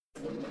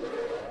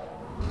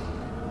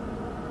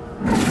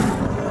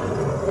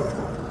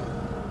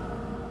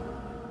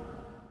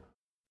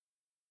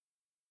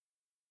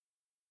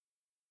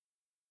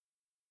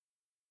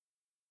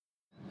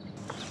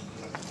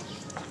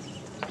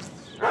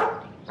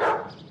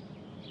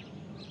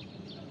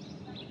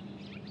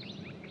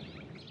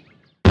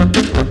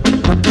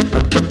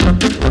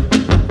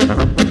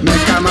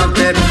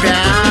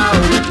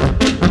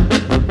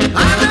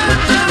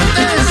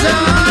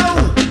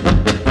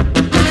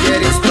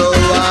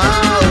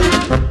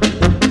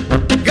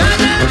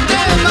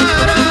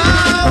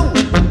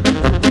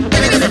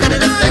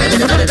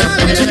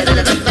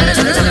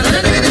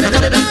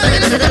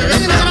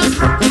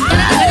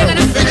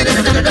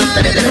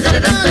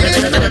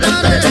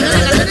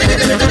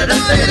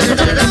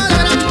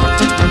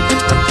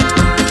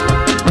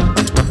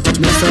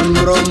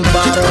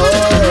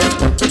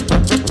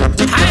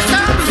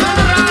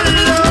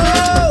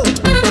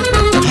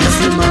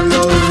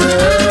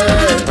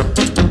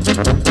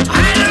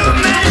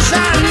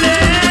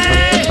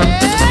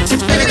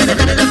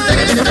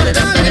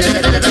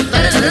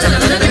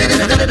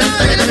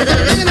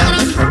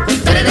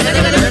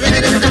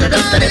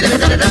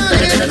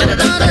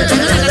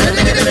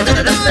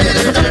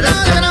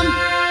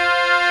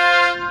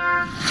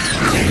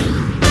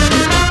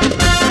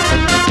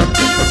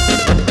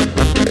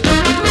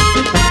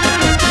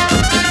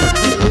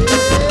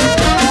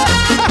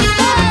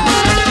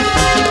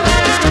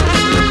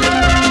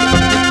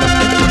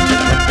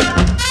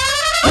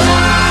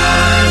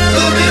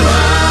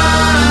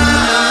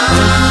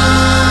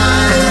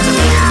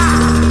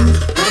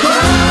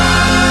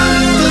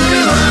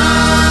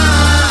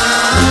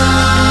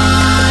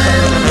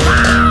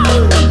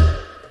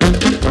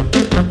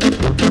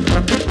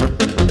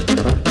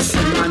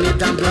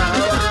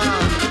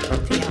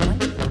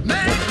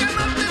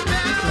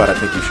But I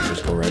think you should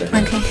just go right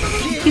ahead. Okay.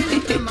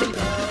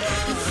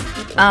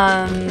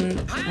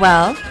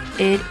 Well,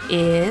 it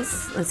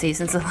is, let's see,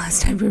 since the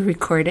last time we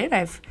recorded,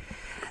 I've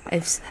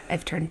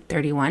turned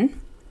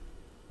 31.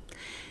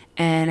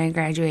 And I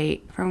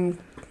graduate from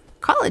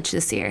college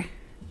this year.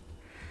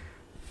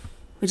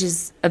 Which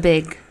is a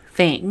big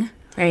thing,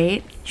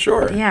 right?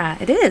 Sure. Yeah,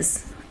 it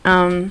is.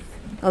 I'll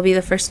be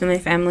the first in my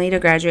family to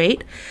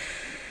graduate.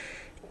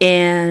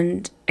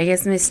 And I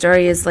guess my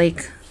story is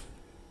like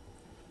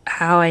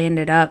how I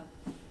ended up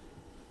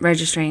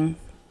registering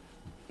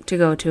to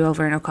go to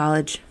Alverno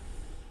College.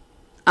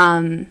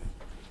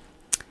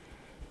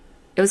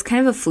 It was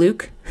kind of a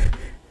fluke.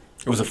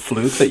 It was a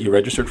fluke that you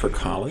registered for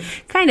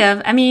college? Kind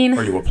of. I mean...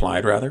 Or you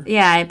applied, rather?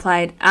 Yeah, I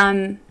applied.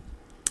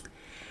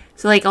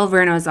 So, like,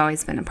 Alverno has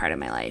always been a part of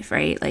my life,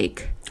 right?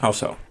 Like... How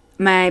so?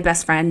 My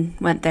best friend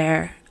went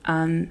there.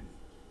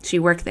 She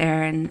worked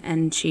there,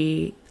 and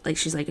she's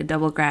like a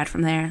double grad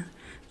from there.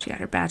 She got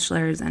her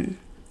bachelor's and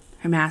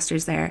her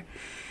master's there.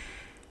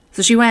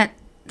 So she went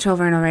to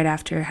Alverno right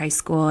after high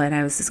school, and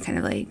I was just kind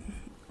of like,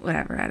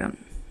 whatever, I don't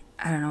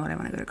know what I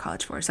want to go to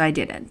college for, so I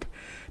didn't.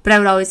 But I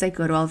would always like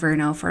go to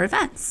Alverno for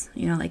events,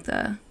 like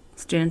the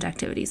student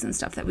activities and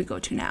stuff that we go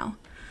to now.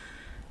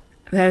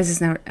 But I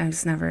was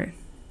never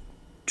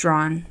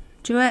drawn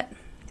to it.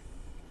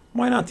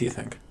 Why not, do you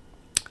think?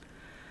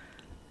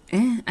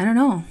 I don't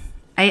know.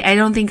 I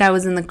don't think I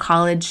was in the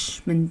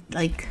college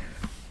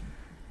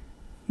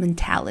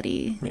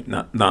mentality. I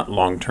mean, not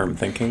long-term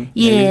thinking?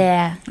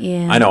 Yeah, maybe?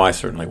 Yeah. I know I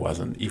certainly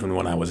wasn't. Even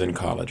when I was in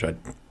college, I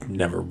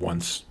never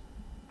once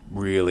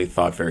really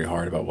thought very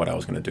hard about what I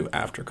was going to do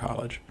after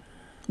college.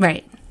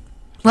 Right.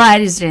 Well, I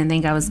just didn't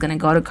think I was going to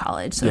go to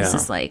college, so it's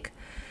just like,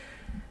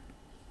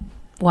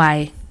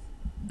 why?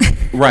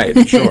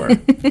 Right, sure.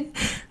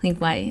 Like,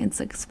 why? It's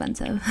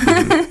expensive.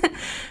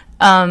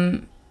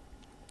 Mm-hmm.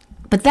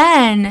 But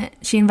then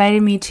she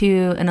invited me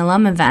to an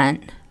alum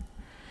event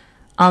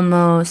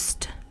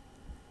almost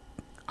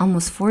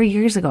 4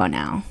 years ago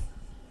now.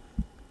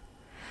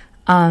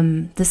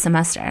 This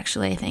semester,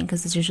 actually, I think,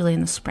 because it's usually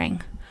in the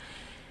spring.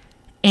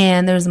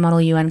 And there was a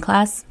Model UN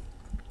class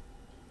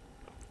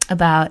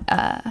about,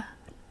 are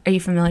you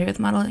familiar with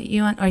Model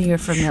UN? Or you're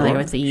familiar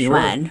with the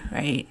UN,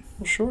 right?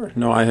 Well, sure.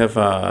 No, I have,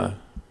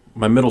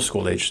 my middle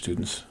school age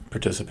students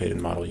participate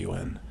in Model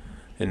UN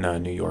in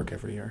New York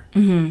every year.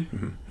 Mm-hmm.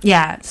 Mm-hmm.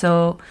 Yeah,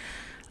 so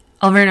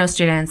Alverno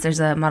students, there's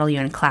a Model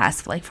UN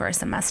class for a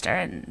semester,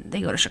 and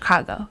they go to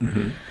Chicago.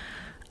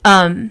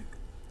 Mm-hmm.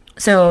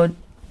 So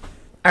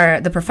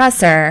the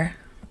professor,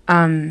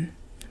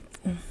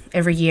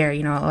 every year,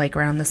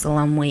 around this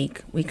alum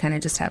week, we kind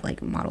of just have a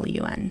Model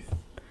UN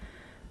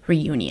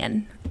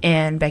reunion.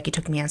 And Becky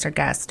took me as her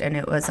guest, and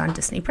it was on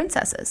Disney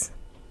Princesses.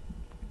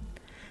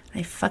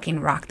 I fucking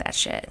rocked that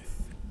shit.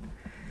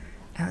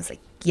 I was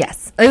like,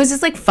 yes. It was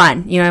just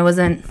fun. It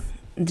wasn't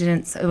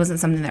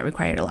something that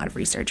required a lot of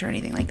research or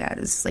anything like that. It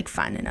was just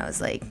fun, and I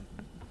was like,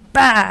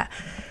 bah.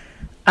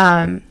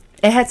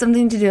 It had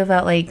something to do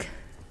about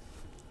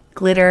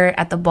glitter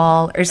at the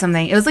ball or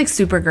something. It was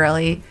super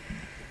girly,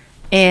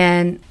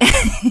 and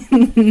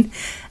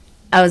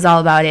I was all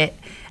about it.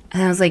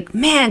 And I was like,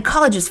 man,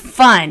 college is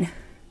fun.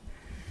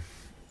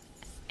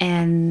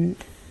 And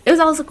it was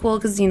also cool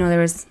because there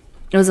was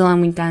it was a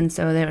long weekend,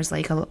 so there was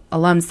like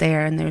alums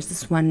there, and there was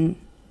this one,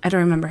 I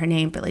don't remember her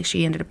name, but like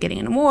she ended up getting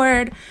an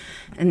award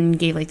and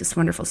gave like this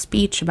wonderful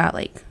speech about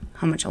like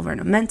how much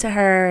Alverno meant to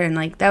her, and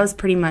like that was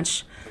pretty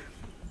much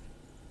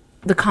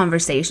the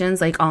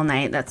conversations like all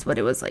night. That's what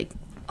it was like.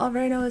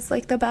 Alverno is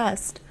like the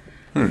best.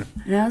 And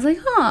I was like,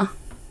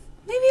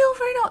 maybe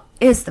Alverno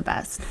is the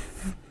best.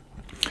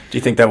 Do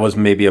you think that was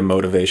maybe a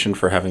motivation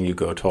for having you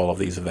go to all of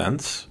these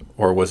events,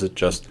 or was it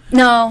just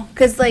No,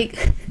 because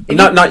like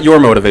not your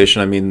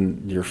motivation? I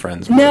mean, your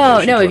friends'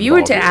 motivation. No. If you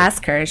were to involve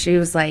ask her,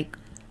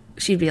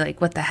 she'd be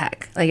like, "What the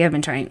heck? Like I've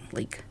been trying.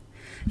 Like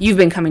you've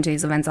been coming to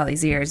these events all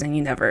these years, and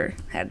you never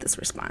had this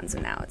response,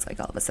 and now it's like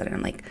all of a sudden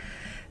I'm like,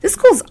 this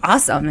school's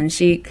awesome." And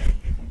she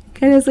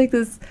kind of is like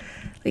this,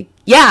 like,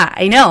 yeah,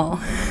 I know.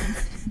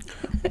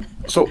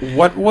 So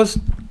what was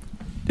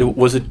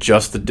it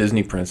just the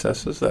Disney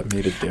princesses that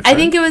made it different? I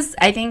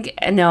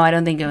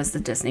don't think it was the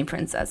Disney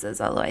princesses,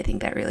 although I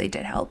think that really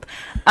did help.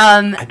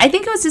 I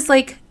think it was just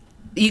like,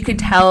 you could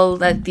tell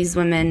that these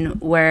women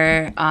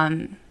were,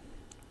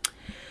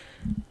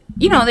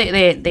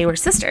 they were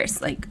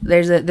sisters. Like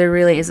there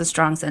really is a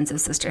strong sense of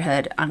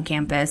sisterhood on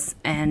campus,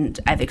 and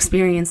I've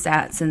experienced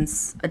that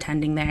since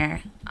attending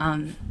there.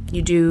 I'm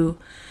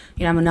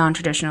a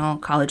non-traditional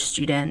college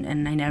student,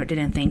 and I never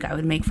didn't think I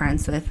would make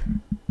friends with,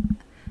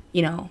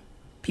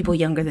 people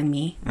younger than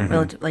me,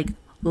 like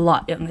a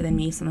lot younger than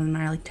me. Some of them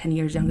are like 10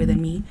 years younger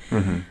than me.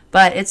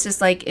 But it's just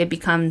like it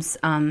becomes,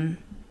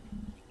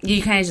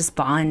 you kind of just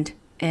bond.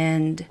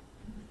 And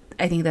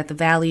I think that the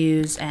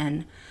values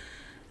and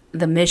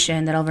the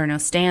mission that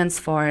Alverno stands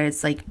for,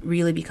 it's like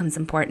really becomes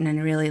important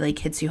and really like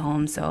hits you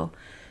home. So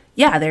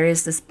yeah, there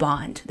is this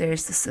bond,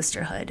 there's this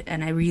sisterhood,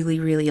 and I really,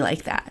 really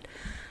like that.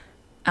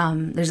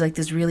 There's like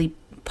this really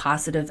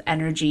positive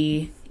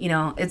energy,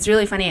 it's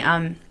really funny.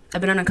 I've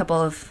been on a couple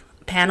of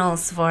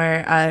panels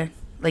for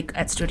like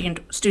at student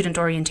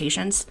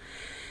orientations,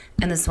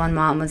 and this one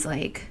mom was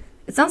like,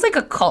 it sounds like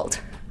a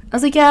cult. I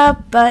was like, yeah,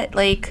 but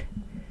like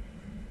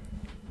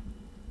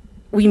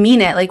we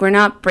mean it. Like we're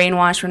not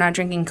brainwashed, we're not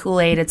drinking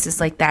Kool-Aid. It's just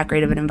like that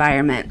great of an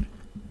environment.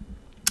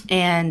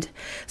 And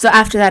so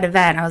after that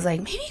event, I was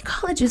like, maybe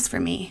college is for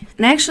me.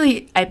 And I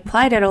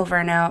applied at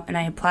Alverno, and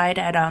I applied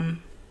at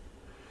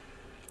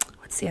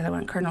what's the other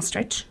one, Cardinal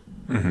Stritch.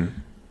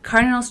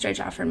 Cardinal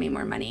Stritch offered me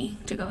more money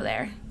to go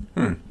there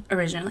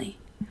originally,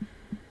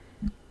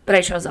 but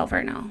I chose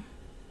Alverno.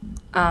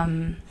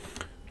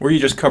 Were you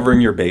just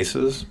covering your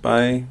bases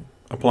by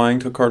applying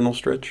to Cardinal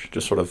Stritch?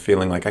 Just sort of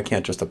feeling like I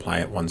can't just apply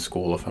at one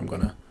school if I'm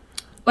gonna.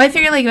 Well, I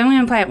figured like if I'm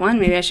gonna apply at one,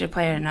 maybe I should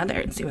apply at another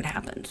and see what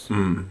happens.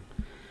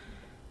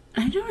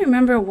 I don't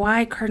remember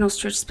why Cardinal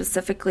Stritch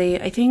specifically.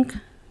 I think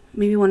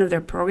maybe one of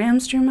their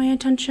programs drew my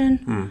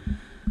attention.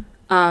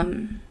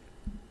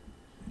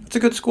 It's a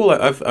good school.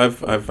 I've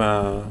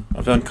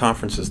done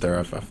conferences there.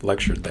 I've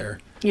lectured there.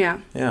 Yeah.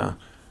 Yeah.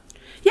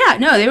 Yeah.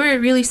 No, they were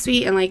really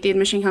sweet, and like the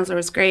admission counselor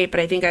was great.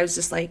 But I think I was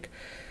just like,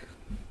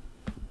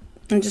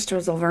 I just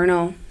chose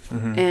Alverno,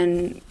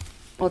 and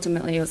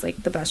ultimately it was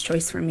like the best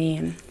choice for me.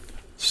 And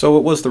so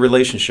it was the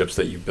relationships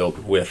that you built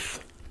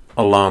with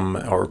alum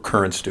or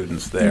current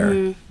students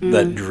there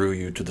that drew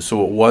you to the.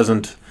 So it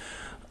wasn't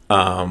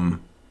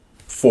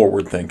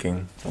forward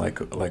thinking,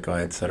 like I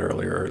had said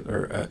earlier,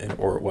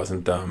 or it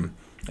wasn't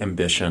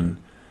ambition.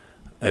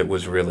 It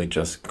was really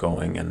just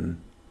going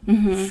and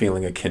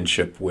feeling a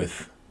kinship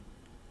with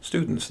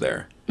students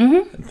there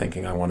and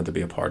thinking I wanted to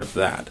be a part of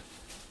that.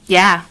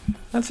 Yeah.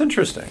 That's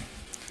interesting.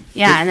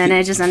 Yeah, and then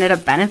it just ended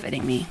up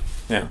benefiting me.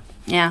 Yeah.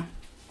 Yeah.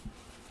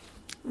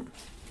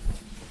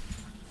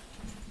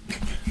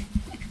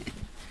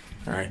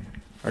 All right.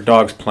 Our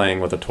dog's playing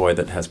with a toy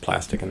that has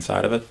plastic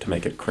inside of it to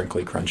make it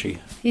crinkly, crunchy.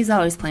 He's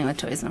always playing with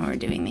toys when we're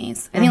doing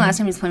these. I think last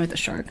time he was playing with a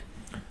shark.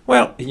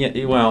 Well,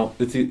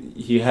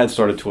 he had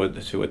started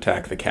to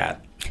attack the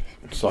cat,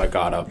 so I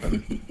got up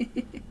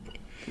and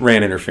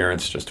ran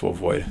interference just to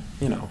avoid,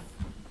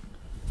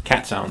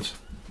 cat sounds.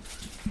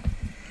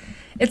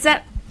 It's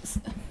that.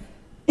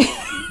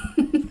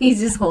 He's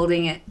just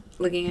holding it,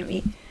 looking at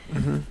me.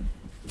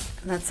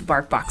 That's the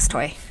BarkBox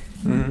toy.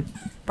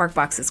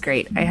 BarkBox is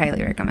great. I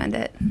highly recommend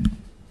it.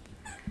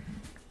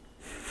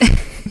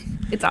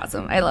 It's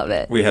awesome. I love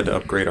it. We had to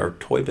upgrade our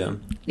toy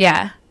bin.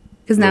 Yeah.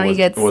 Because now he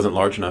gets... It wasn't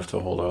large enough to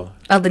hold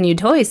all the new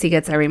toys he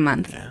gets every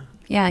month. Yeah.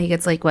 Yeah, he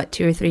gets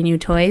 2 or 3 new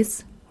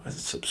toys. What is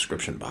it?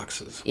 Subscription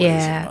boxes. What yeah.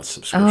 is it about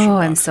subscription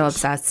boxes? I'm so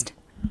obsessed.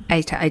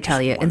 I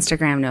tell you,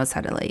 Instagram knows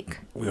how to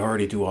We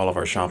already do all of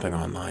our shopping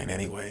online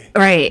anyway.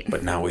 Right.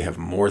 But now we have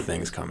more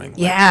things coming.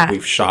 Yeah.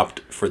 We've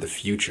shopped for the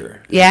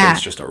future. Yeah.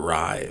 Things just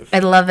arrive. I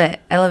love it.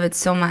 I love it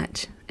so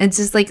much. It's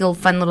just like a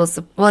fun little...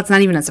 Well, it's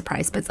not even a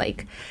surprise, but it's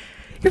like,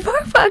 your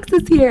BarkBox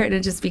is here. And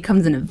it just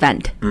becomes an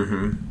event.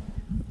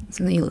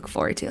 Something you look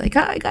forward to. Like,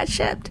 I got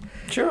shipped.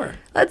 Sure.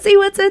 Let's see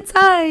what's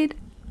inside.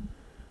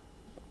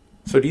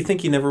 So do you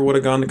think you never would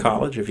have gone to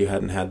college if you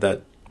hadn't had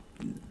that,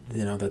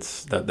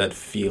 that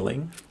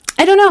feeling?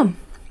 I don't know.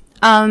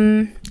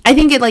 I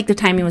think the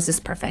timing was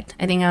just perfect.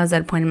 I think I was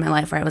at a point in my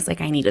life where I was like,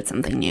 I needed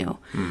something new.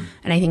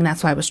 And I think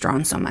that's why I was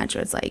drawn so much. It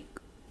was like,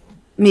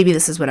 maybe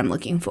this is what I'm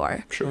looking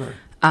for. Sure.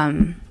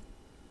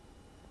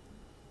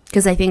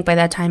 Because I think by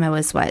that time I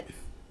was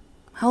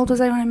how old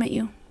was I when I met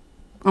you?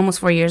 Almost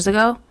 4 years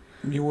ago?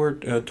 You were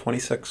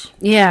 26.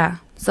 Yeah.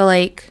 So,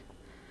 like,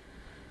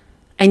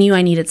 I knew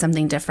I needed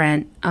something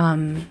different.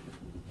 I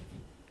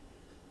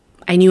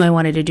knew I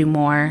wanted to do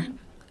more,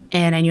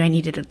 and I knew I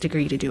needed a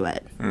degree to do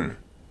it. Mm.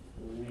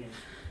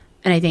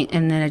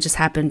 And then I just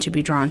happened to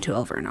be drawn to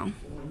Alverno.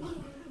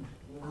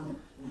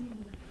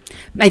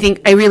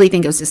 I really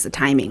think it was just the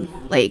timing.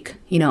 Like,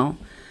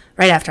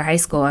 right after high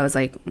school, I was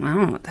like, I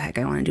don't know what the heck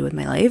I want to do with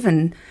my life.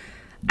 And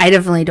I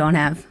definitely don't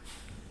have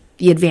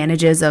the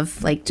advantages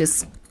of, like,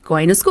 just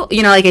going to school.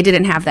 Like, I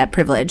didn't have that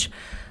privilege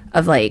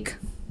of, like,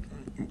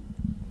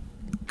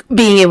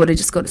 being able to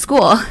just go to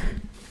school.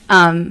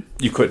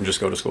 You couldn't just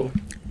go to school?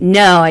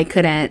 No, I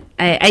couldn't.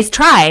 I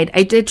tried.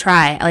 I did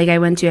try. Like, I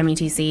went to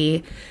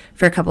METC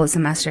for a couple of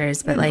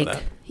semesters, but,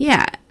 like,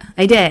 yeah,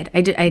 I did.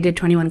 I did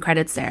 21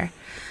 credits there.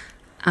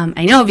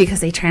 I know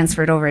because they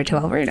transferred over to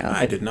Alverno.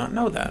 I did not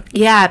know that.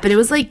 Yeah, but it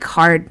was, like,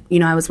 hard.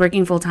 I was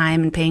working full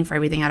time and paying for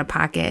everything out of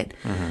pocket.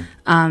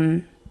 Mm-hmm.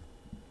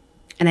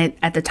 And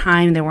at the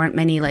time, there weren't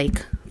many,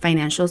 like,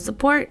 financial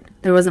support.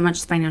 There wasn't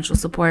much financial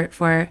support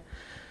for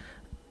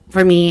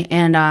me,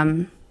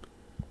 and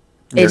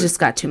it just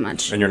got too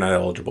much. And you're not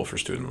eligible for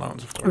student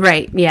loans, of course.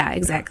 Right. Yeah.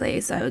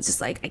 Exactly. So I was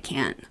just like, I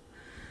can't.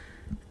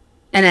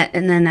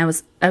 And then I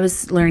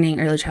was learning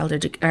early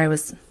childhood.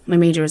 My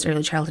major was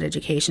early childhood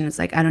education. It's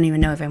like, I don't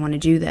even know if I want to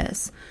do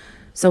this.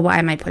 So why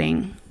am I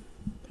putting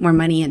more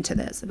money into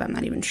this if I'm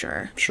not even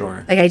sure?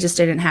 Sure. Like, I just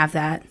didn't have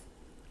that.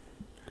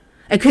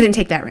 I couldn't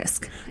take that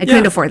risk. I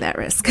couldn't afford that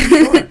risk.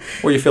 Sure.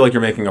 Or you feel like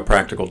you're making a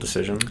practical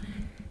decision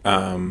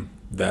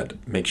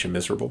that makes you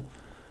miserable.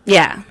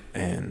 Yeah.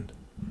 And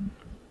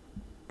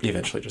you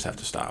eventually just have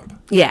to stop.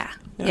 Yeah.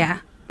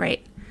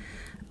 Right.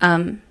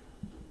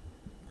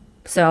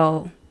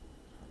 So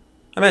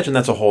I imagine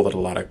that's a hole that a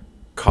lot of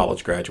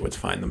college graduates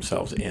find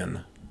themselves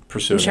in,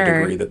 pursuing a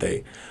degree that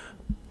they,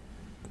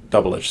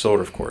 double-edged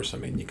sword, of course. I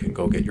mean, you can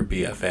go get your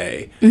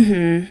BFA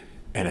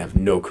and have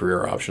no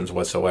career options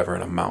whatsoever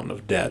and a mountain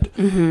of debt.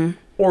 Mm-hmm.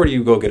 Or do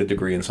you go get a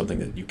degree in something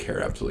that you care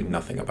absolutely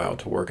nothing about,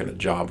 to work in a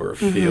job or a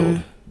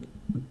field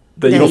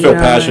that you don't feel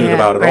passionate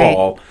about at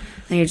all.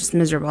 And you're just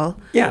miserable.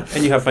 Yeah,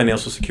 and you have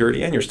financial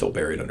security, and you're still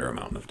buried under a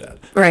mountain of debt.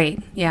 Right,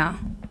 yeah.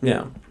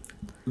 Yeah.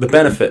 The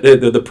benefit,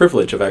 the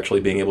privilege of actually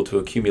being able to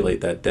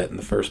accumulate that debt in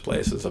the first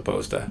place, as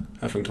opposed to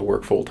having to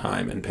work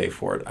full-time and pay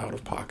for it out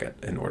of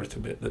pocket in order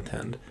to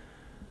attend.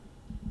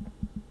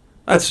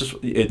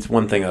 It's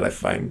one thing that I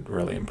find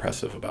really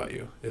impressive about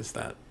you, is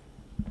that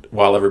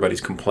while everybody's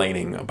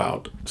complaining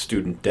about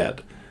student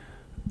debt,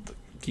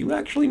 do you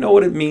actually know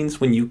what it means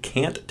when you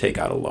can't take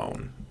out a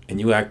loan? And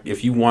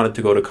if you wanted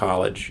to go to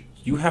college,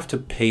 you have to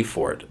pay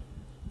for it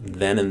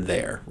then and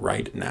there,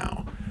 right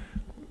now.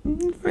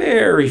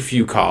 Very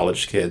few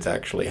college kids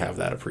actually have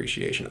that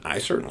appreciation. I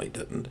certainly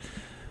didn't.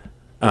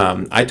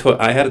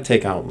 I had to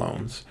take out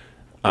loans.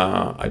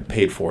 I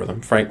paid for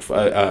them.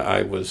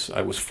 I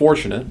was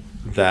fortunate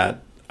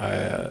that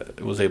I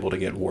was able to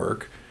get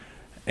work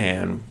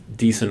and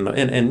decent,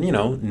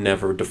 and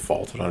never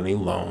defaulted on any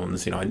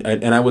loans.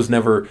 And I was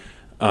never.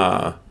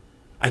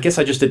 I guess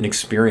I just didn't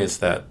experience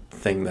that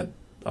thing that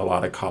a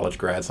lot of college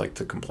grads like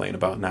to complain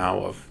about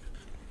now, of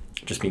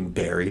just being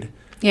buried.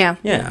 Yeah.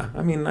 Yeah.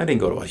 I mean, I didn't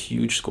go to a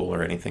huge school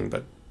or anything,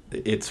 but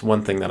it's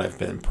one thing that I've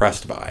been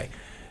impressed by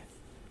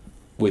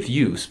with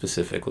you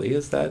specifically,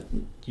 is that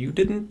you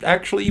didn't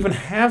actually even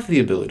have the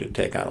ability to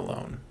take out a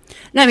loan.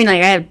 No, I mean,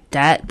 like, I have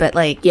debt, but,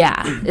 like,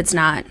 yeah, it's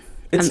not.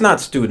 It's not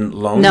student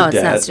loan debt. No,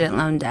 it's not student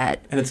loan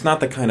debt. And it's not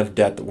the kind of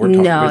debt that we're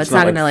talking about. It's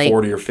not going to, like,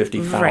 $40,000 or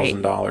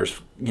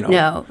 $50,000,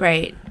 No,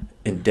 right.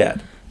 in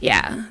debt.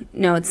 Yeah.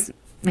 No, it's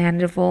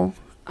manageable.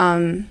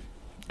 I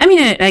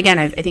mean, again,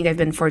 I think I've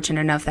been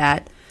fortunate enough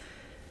that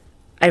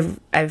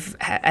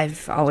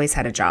I've always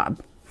had a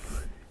job,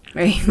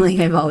 right? Like,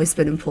 I've always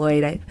been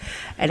employed.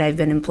 I've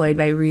been employed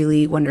by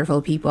really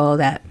wonderful people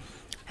that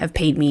have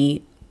paid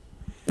me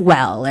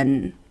well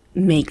and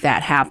make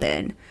that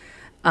happen.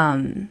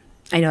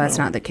 I know that's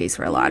not the case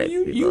for a lot of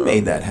people. You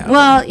made that happen.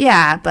 Well,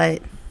 yeah,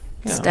 but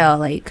still,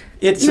 like,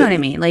 you know what I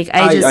mean? Like,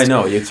 I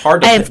know it's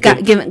hard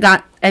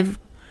to.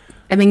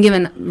 I've been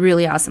given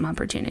really awesome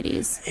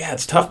opportunities. Yeah,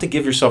 it's tough to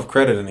give yourself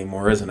credit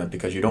anymore, isn't it?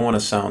 Because you don't want to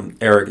sound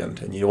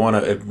arrogant, and you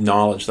want to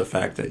acknowledge the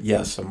fact that,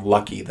 yes, I'm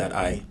lucky that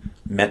I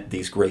met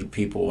these great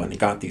people and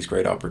got these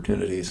great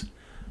opportunities.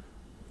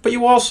 But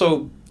you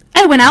also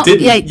went out.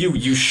 Yeah,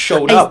 you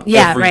showed up.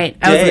 Yeah, every right.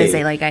 day, I was going to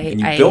say, like,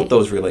 and you built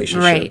those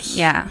relationships. Right.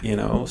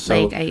 Yeah.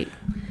 So like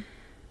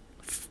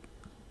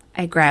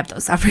I grabbed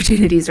those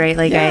opportunities. Right.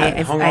 Like,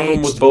 I hung on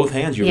them with both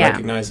hands. You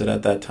recognized it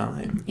at that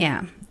time.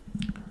 Yeah.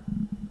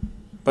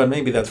 But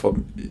maybe that's what,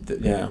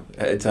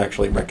 it's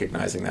actually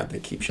recognizing that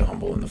keeps you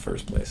humble in the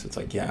first place. It's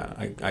like,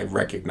 I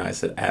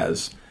recognize it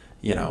as,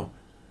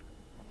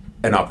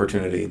 an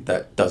opportunity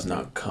that does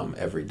not come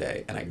every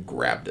day, and I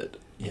grabbed it,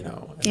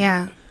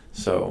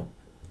 So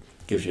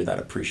it gives you that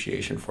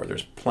appreciation for it.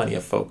 There's plenty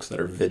of folks that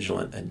are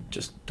vigilant and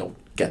just don't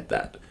get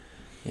that,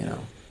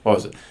 what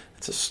was it?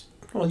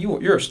 Well,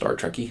 you're a Star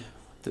Trekkie.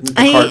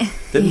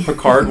 Didn't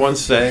Picard once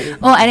say?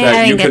 Well, I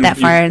didn't get that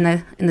far in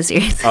the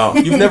series. Oh,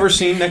 you've never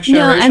seen Next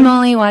Generation? No, I'm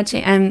only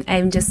watching.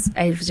 I've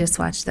just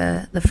watched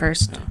the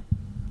first.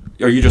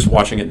 Are you just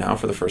watching it now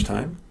for the first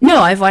time? No,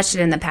 I've watched it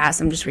in the past.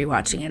 I'm just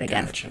rewatching it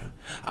again. Gotcha.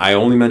 I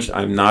only mentioned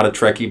I'm not a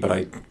Trekkie, but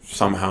I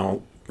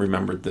somehow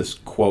remembered this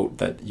quote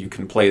that you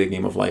can play the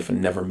game of life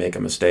and never make a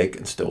mistake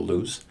and still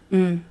lose.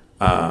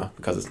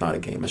 Because it's not a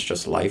game, it's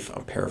just life.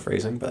 I'm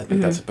paraphrasing, but I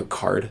think that's a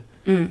Picard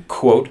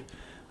quote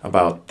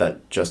about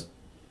that.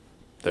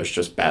 There's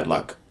just bad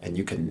luck, and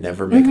you can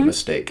never make a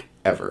mistake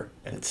ever,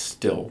 and it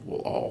still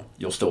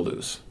you'll still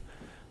lose.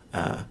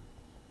 Yeah.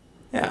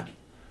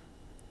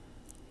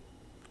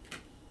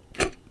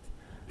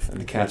 And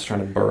the cat's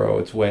trying to burrow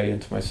its way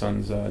into my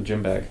son's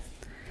gym bag.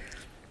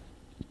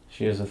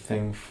 She has a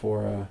thing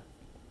for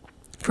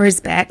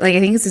his back. Like, I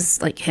think it's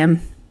just like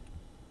him.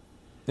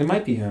 It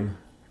might be him.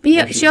 But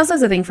yeah, she also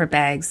has a thing for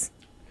bags.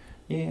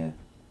 Yeah.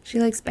 She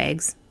likes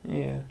bags.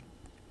 Yeah.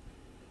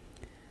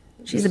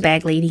 She's a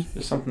bag lady.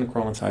 There's something to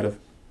crawl inside of.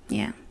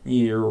 Yeah.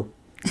 Yeah.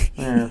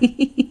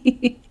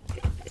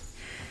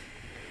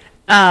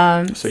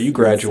 Yeah. So you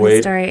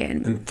graduate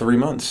in 3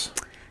 months.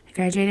 I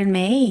graduated in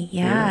May.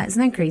 Yeah.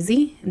 Isn't that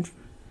crazy?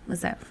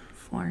 Was that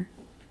 4?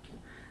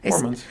 4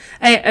 months.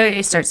 I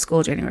start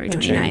school January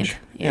 29th. Change.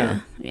 Yeah.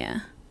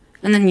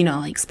 And then,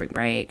 like spring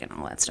break and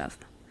all that stuff.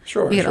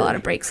 Sure. We get a lot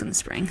of breaks in the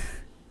spring.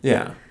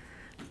 Yeah.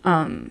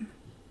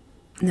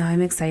 No,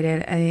 I'm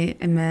excited.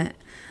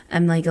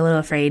 I'm like a little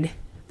afraid,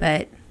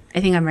 but I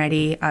think I'm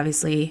ready.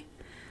 Obviously.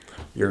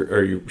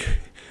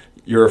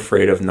 You're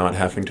afraid of not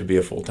having to be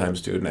a full-time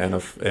student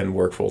and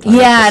work full-time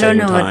at the the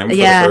same time for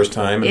the first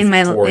time in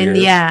 4 years?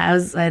 Yeah,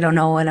 I don't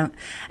know what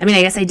I mean,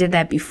 I guess I did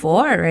that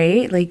before,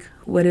 right? Like,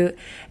 it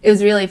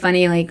was really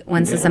funny, like,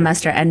 once the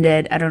semester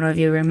ended, I don't know if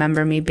you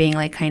remember me being,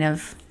 like, kind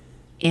of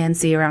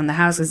antsy around the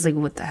house. It's like,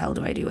 what the hell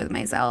do I do with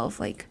myself?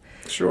 Like,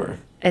 sure.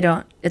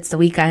 It's the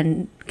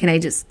weekend. Can I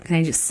just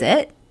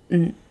sit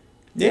and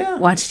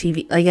watch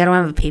TV? Like, I don't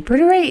have a paper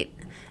to write.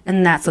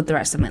 And that's what the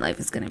rest of my life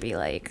is going to be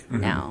like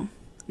now.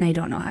 And I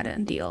don't know how to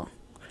deal.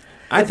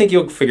 I think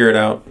you'll figure it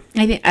out.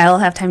 I think I'll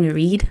have time to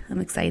read.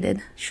 I'm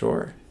excited.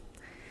 Sure.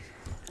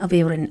 I'll be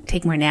able to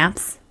take more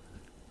naps.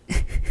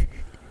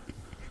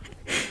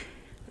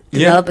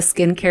 Develop a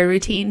skincare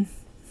routine.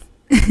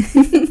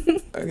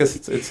 I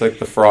guess it's like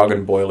the frog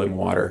in boiling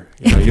water.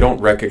 You don't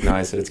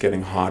recognize that it's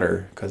getting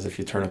hotter because if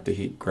you turn up the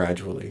heat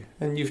gradually,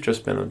 and you've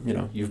just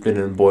been, you've been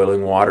in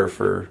boiling water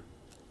for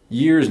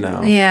years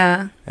now.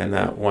 Yeah. And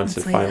that once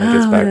it finally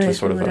gets back to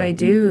sort of what do I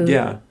do?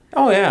 Yeah.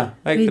 Oh yeah.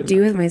 What do I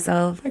do with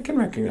myself? I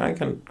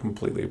can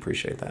completely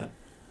appreciate that.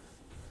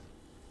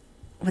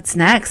 What's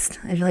next?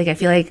 I feel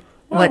like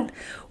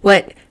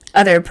what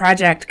other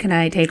project can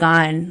I take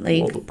on?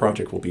 Like, well, the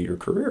project will be your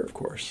career, of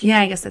course. Yeah,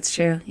 I guess that's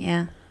true.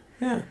 Yeah.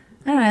 Yeah.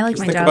 I don't know. I like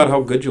Just my think job. about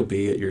how good you'll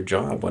be at your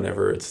job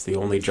whenever it's the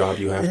only job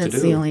you have to do.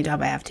 It's the only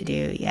job I have to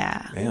do.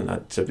 Yeah.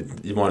 Man,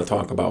 you want to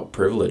talk about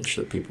privilege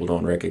that people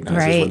don't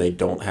recognize is when they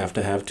don't have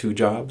to have 2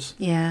 jobs.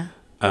 Yeah.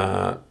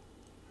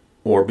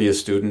 Or be a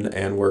student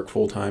and work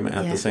full time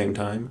at the same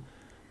time.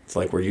 It's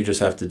like where you just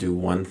have to do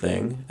one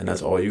thing, and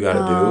that's all you got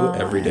to do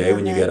every day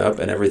when you get up,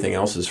 and everything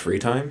else is free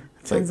time.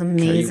 It's Sounds like,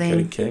 amazing. Are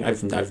you kidding?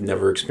 I've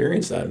never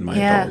experienced that in my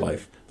adult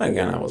life.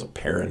 Again, I was a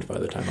parent by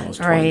the time I was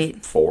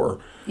 24.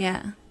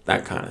 Yeah.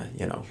 That kind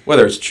of,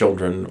 whether it's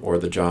children or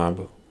the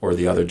job or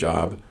the other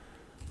job.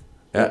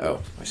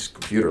 Uh-oh, my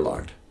computer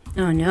locked.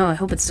 Oh, no. I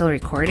hope it's still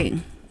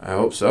recording. I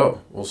hope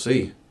so. We'll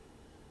see.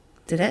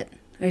 Did it?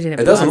 Or did it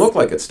It doesn't look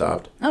like it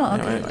stopped. Oh,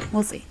 okay. Anyway.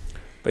 We'll see.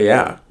 But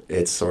yeah,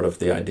 it's sort of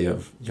the idea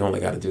of you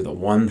only got to do the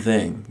one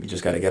thing. You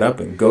just got to get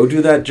up and go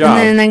do that job.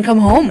 And then come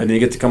home. And then you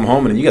get to come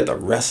home and then you get the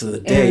rest of the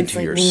day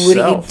to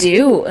yourself. What do you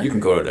do? You can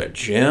go to the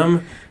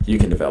gym. You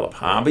can develop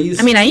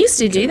hobbies. I mean, I used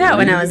to do that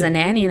when I was a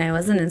nanny and I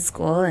wasn't in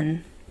school.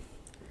 And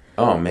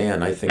oh,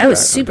 man, I think I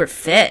was super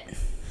fit.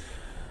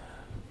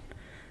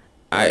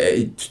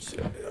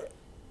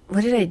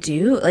 What did I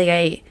do?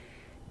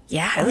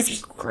 I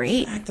was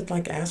great. Acted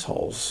like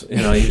assholes. You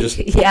just...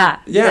 yeah,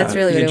 that's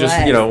really what it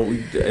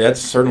was.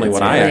 That's certainly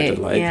what I acted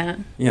like. Yeah.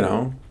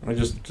 I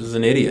just was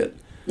an idiot.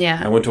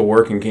 Yeah. I went to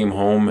work and came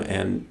home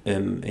and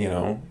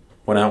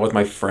went out with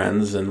my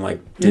friends and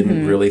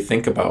didn't really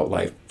think about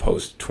life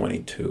post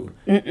 22,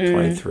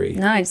 23.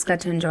 No, I just got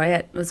to enjoy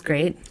it. It was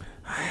great.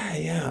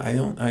 Yeah,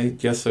 I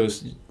guess it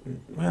was,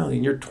 well,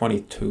 you're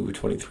 22,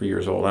 23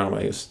 years old. I don't know.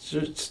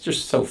 It's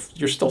just so,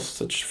 you're still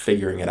such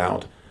figuring it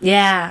out.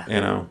 Yeah.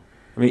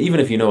 I mean, even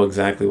if you know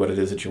exactly what it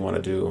is that you want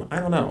to do, I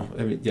don't know.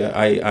 I mean, yeah,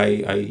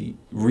 I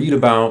read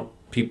about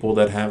people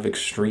that have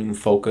extreme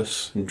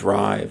focus and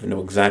drive and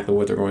know exactly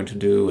what they're going to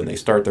do, and they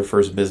start their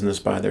first business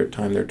by the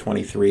time they're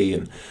 23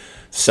 and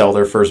sell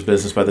their first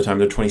business by the time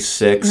they're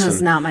 26. That's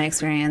not my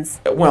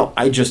experience. Well,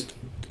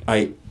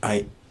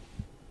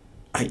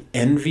 I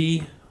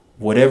envy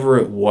whatever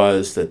it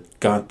was that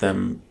got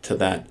them to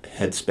that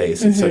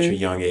headspace at such a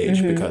young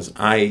age, because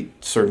I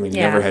certainly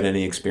never had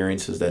any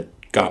experiences that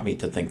got me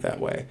to think that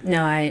way.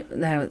 No,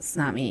 that was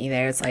not me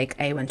either. It's like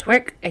I went to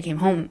work, I came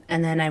home,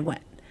 and then I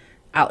went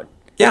out.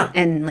 Yeah.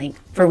 And like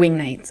for wing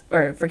nights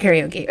or for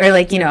karaoke or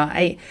like,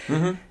 I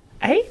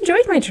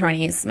enjoyed my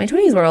 20s. My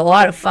 20s were a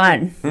lot of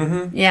fun.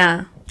 Mm-hmm.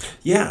 Yeah.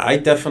 Yeah, I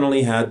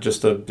definitely had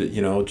just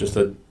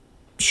a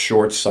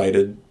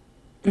short-sighted,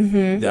 I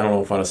don't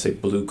know if I want to say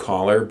blue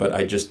collar, but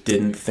I just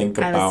didn't think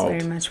about... I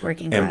was very much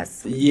working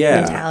class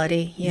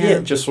mentality. Yeah. Yeah,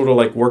 just sort of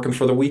like working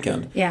for the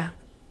weekend. Yeah.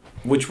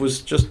 Which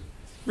was just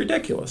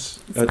ridiculous.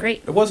 It's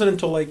great. It wasn't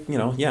until I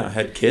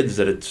had kids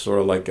that it sort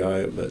of like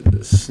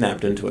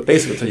snapped into it.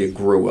 Basically until you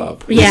grew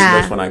up. Yeah.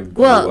 That's when I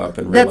grew up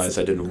and realized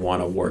I didn't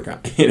want to work,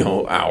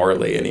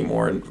 hourly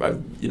anymore. And I,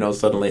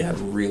 suddenly had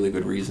really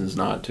good reasons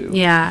not to.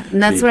 Yeah.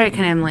 And that's where I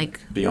kind of like...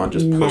 Beyond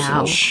just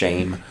personal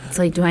shame. It's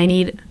like, do I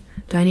need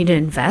to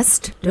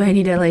invest? Do I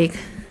need to like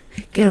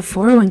get a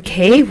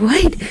 401k?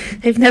 What?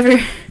 I've never...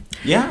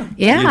 Yeah.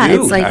 Yeah. You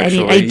do, it's like,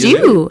 actually, I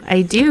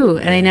do.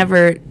 And I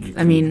never,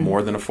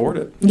 more than afford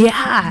it.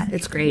 Yeah.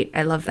 It's great.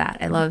 I love that.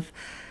 I love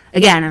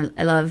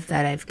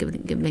that I've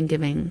been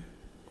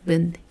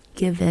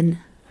given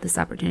this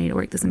opportunity to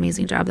work this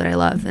amazing job that I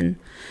love. And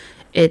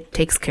it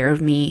takes care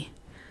of me.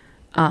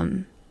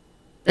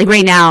 Like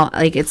right now,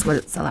 like it's what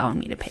it's allowing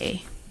me to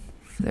pay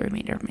for the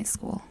remainder of my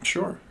school.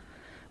 Sure.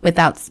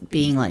 Without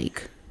being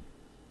like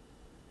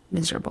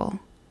miserable.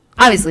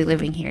 Obviously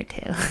living here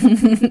too.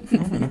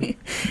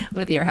 Mm-hmm.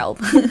 With your help.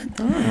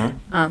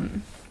 Mm-hmm.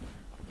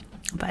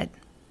 But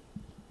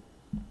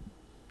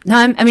no,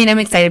 I'm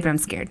excited, but I'm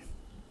scared.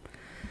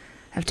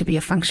 I have to be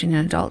a functioning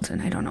adult,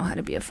 and I don't know how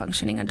to be a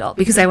functioning adult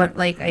because I went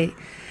like I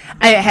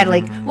had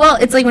like, well,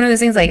 it's like one of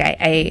those things like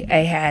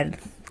I had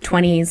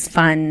 20s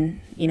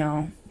fun,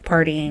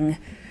 partying,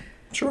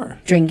 sure,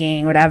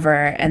 drinking, whatever,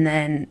 and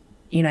then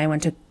I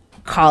went to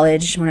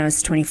college when I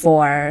was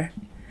 24.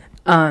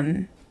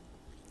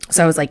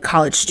 So I was like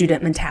college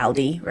student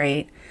mentality,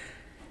 right?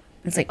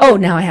 It's like, oh,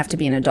 now I have to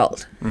be an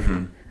adult.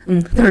 Mm-hmm.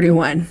 I'm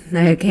 31.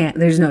 I can't.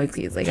 There's no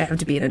excuse. Like I have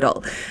to be an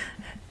adult.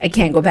 I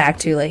can't go back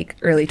to like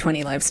early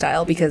 20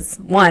 lifestyle because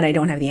one, I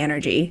don't have the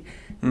energy.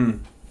 Mm.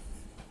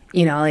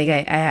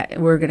 Like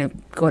we're gonna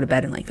go to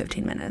bed in like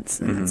 15 minutes,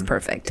 and that's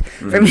perfect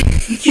for me.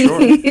 Sure.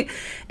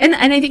 and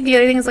I think the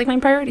other thing is like my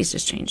priorities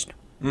just changed.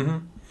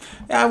 Mm-hmm.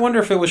 Yeah, I wonder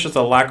if it was just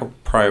a lack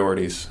of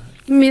priorities.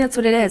 I mean, that's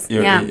what it is.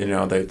 Yeah.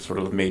 They sort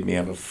of made me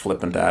have a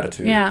flippant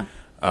attitude. Yeah.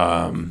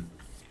 I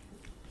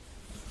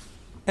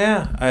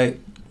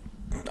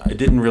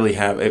didn't really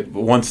have it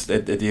once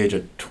at the age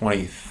of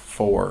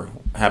 24.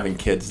 Having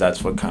kids,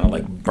 that's what kind of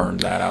like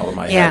burned that out of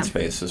my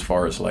headspace as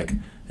far as like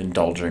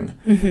indulging.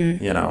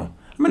 Mm-hmm. I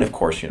mean, of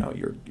course,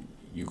 you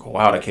go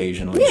out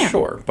occasionally,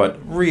 sure, but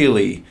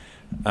really,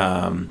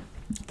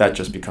 that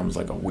just becomes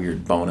like a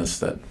weird bonus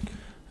that.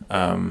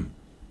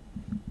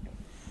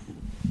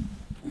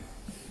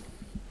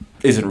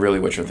 Isn't really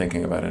what you're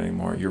thinking about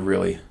anymore. You're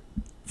really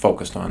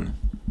focused on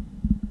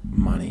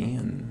money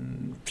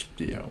and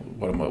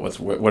what's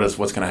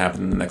going to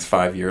happen in the next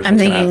 5 years. I'm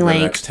thinking in like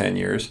the next 10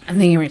 years. I'm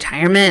thinking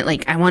retirement.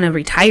 Like I want to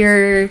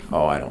retire.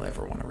 Oh, I don't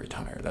ever want to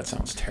retire. That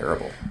sounds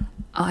terrible.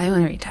 Oh, I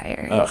want to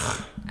retire.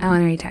 Ugh. I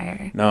want to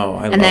retire. No,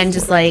 and then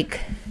just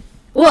like,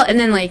 and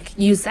then like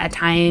use that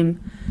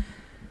time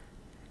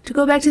to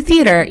go back to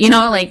theater.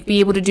 Like be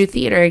able to do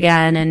theater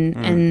again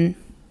and.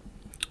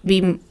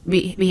 Be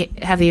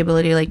have the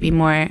ability to like be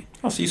more.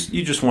 Oh, so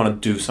you just want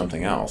to do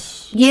something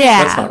else?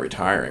 Yeah, that's not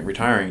retiring.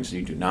 Retiring is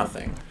you do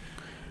nothing.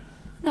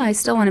 No, I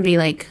still want to be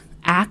like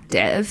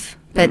active,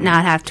 but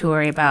not have to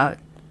worry about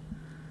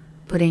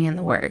putting in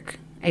the work.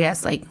 I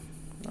guess like.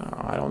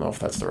 I don't know if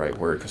that's the right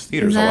word because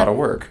theater's a lot of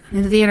work.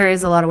 The theater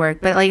is a lot of work,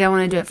 but like I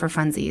want to do it for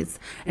funsies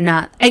and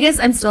not. I guess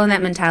I'm still in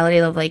that mentality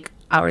of like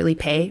hourly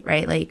pay,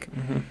 right? Like.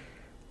 Mm-hmm.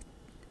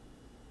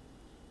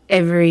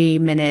 Every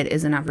minute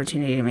is an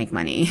opportunity to make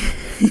money.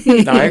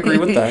 No, I agree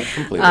with that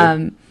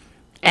completely.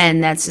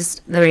 And that's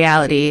just the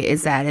reality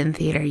is that in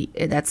theater,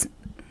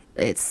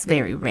 it's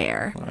very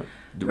rare,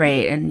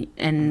 right?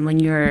 And when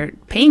you're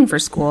paying for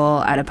school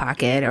out of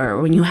pocket, or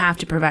when you have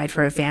to provide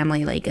for a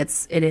family, like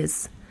it's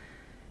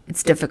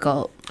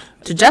difficult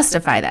to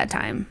justify that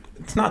time.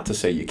 It's not to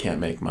say you can't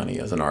make money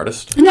as an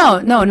artist.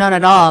 No, not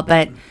at all.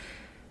 But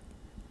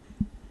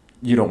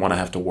you don't want to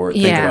have to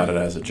think about it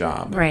as a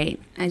job. Right.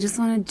 I just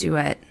want to do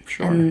it.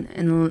 Sure.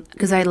 And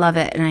because I love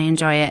it and I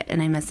enjoy it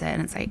and I miss it.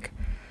 And it's like,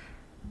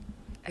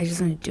 I just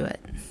want to do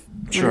it.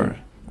 Sure. I'm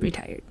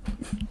retired.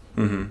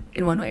 Mm-hmm.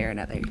 In one way or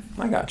another.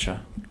 I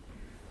gotcha.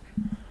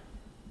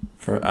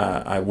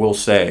 I will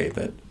say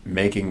that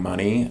making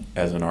money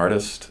as an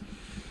artist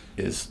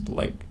is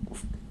like,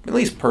 at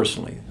least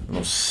personally, the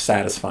most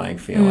satisfying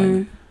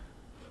feeling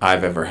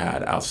I've ever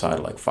had outside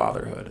of like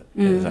fatherhood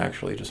is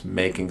actually just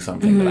making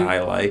something that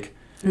I like.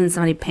 And then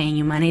somebody paying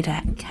you money to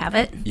have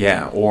it?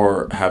 Yeah,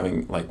 or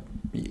having like,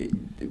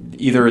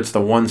 either it's the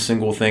one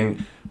single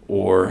thing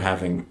or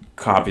having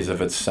copies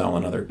of it sell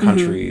in other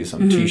countries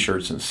on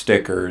T-shirts and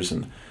stickers,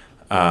 and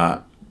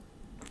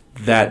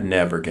that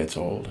never gets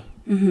old.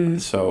 Mm-hmm.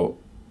 So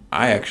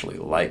I actually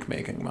like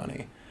making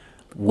money.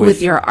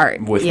 with your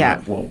art. With yeah.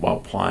 while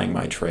applying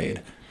my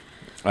trade.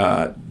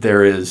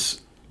 There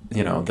is,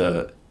 there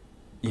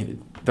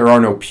are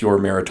no pure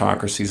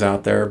meritocracies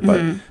out there,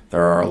 but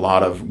there are a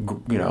lot of,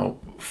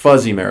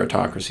 fuzzy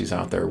meritocracies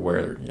out there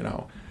where,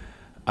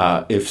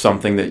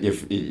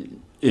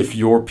 if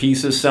your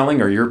piece is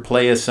selling or your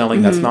play is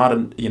selling, that's not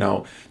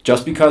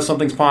just because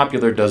something's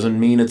popular doesn't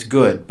mean it's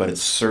good, but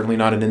it's certainly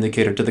not an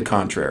indicator to the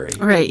contrary.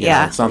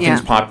 Right.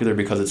 Something's popular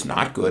because it's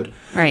not good.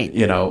 Right.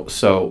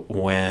 So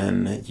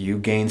when you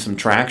gain some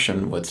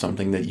traction with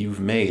something that you've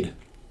made,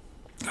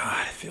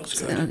 God, it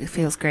feels good. It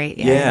feels great.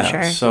 Yeah.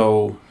 Sure.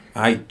 So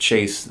I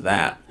chase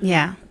that.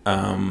 Yeah.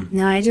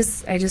 No, I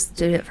just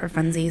did it for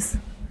funsies.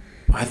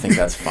 I think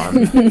that's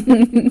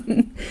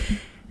fun.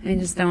 I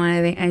just don't want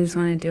to. I just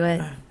want to do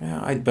it.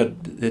 Yeah, but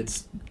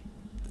it's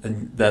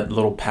that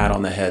little pat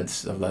on the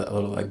heads of that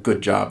little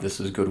good job. This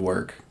is good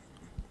work.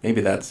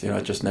 Maybe that's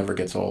it just never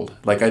gets old.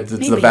 It's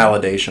the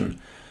validation.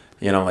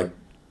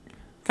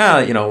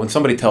 When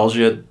somebody tells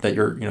you that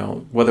you're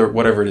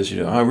whatever it is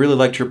I really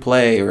liked your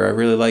play, or I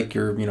really like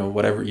your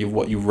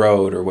what you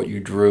wrote or what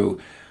you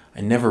drew. I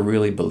never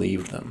really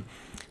believed them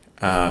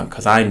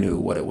because I knew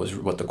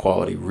what the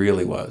quality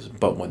really was.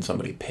 But when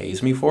somebody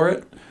pays me for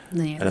it.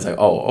 Yeah. And it's like,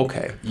 oh,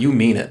 okay, you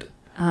mean it.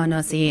 Oh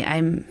no, see,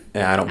 I'm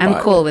I'm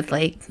cool with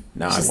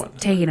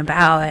taking a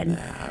bow and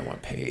I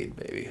want paid,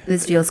 baby.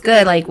 This feels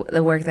good.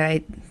 The work that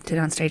I did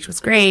on stage was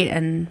great,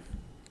 and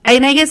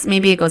I guess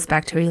maybe it goes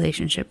back to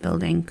relationship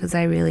building because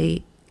I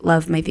really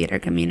love my theater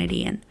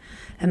community and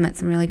I've met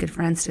some really good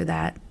friends through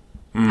that.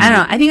 I don't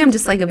know. I think I'm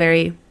just a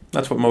very.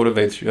 That's what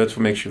motivates you. That's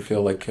what makes you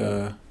feel like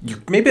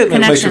maybe it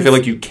makes you feel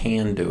like you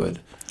can do it.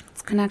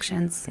 It's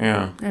connections.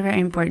 Yeah, they're very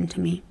important to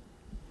me.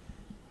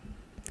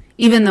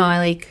 Even though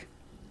I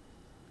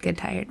get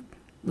tired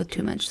with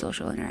too much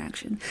social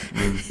interaction.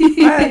 I think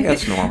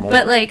that's normal.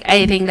 But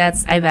I think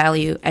I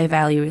value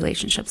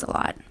relationships a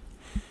lot.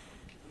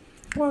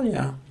 Well,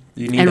 yeah,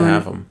 you need to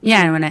have them.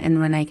 Yeah, and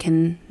when I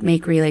can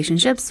make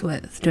relationships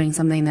with doing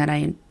something that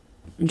I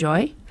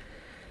enjoy,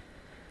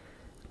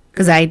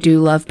 because I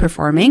do love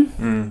performing.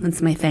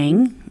 That's my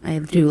thing. I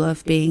do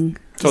love being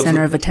the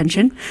center of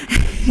attention.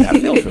 That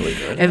feels really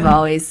good. I've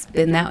always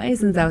been that way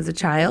since I was a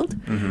child.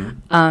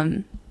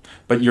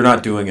 But you're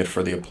not doing it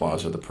for the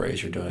applause or the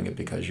praise. You're doing it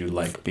because you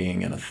like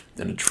being in a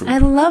troupe. I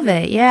love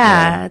it.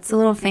 Yeah. It's a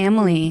little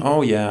family.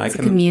 Oh yeah, it's a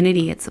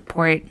community. It's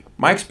support.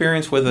 My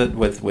experience with it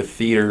with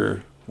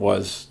theater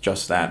was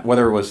just that.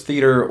 Whether it was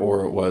theater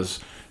or it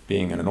was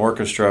being in an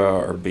orchestra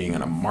or being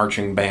in a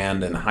marching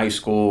band in high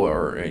school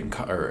or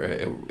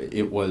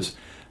it was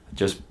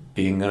just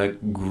being in a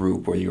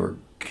group where you were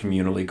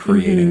communally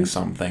creating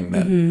something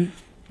that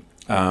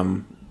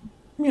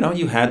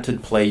you had to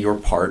play your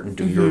part and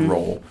do your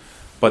role.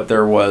 But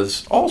there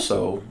was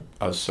also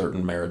a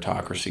certain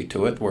meritocracy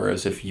to it,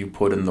 whereas if you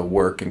put in the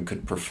work and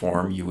could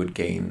perform, you would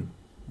gain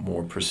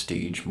more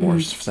prestige,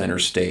 more center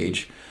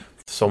stage.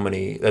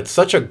 That's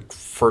such a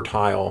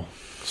fertile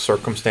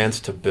circumstance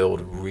to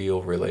build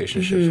real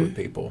relationships with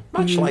people.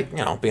 Much like,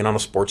 being on a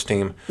sports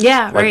team.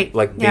 Yeah, right.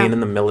 Being in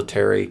the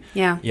military.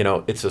 Yeah.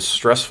 It's a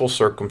stressful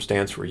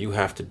circumstance where you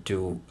have to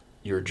do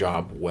your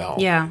job well.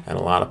 Yeah. And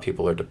a lot of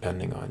people are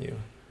depending on you.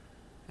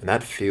 And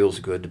that feels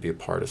good to be a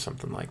part of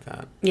something like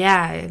that.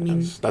 Yeah, I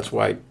mean... That's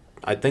why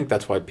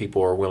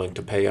people are willing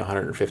to pay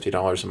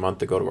 $150 a month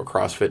to go to a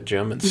CrossFit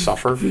gym and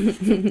suffer.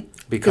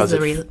 because it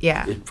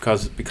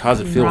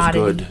feels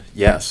good.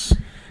 Yes.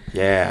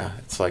 Yeah.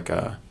 It's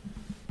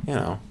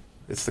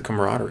it's the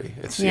camaraderie.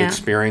 It's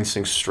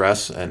experiencing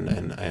stress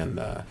and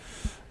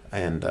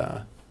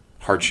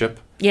hardship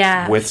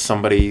with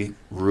somebody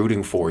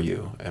rooting for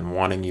you and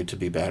wanting you to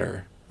be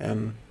better.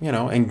 And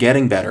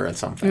getting better at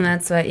something. And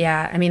that's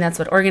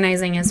what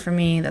organizing is for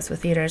me. That's what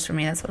theater is for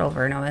me. That's what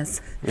Overno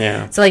is.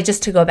 Yeah. So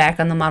just to go back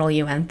on the Model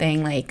UN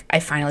thing, I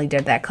finally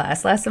did that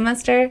class last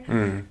semester,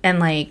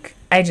 and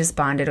I just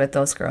bonded with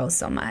those girls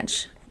so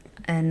much,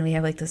 and we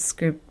have this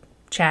group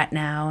chat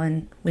now,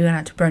 and we went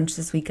out to brunch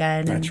this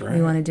weekend, and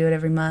we want to do it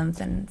every month,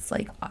 and it's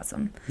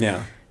awesome.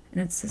 Yeah.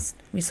 And it's just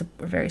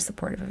we're very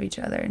supportive of each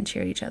other and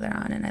cheer each other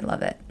on, and I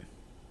love it.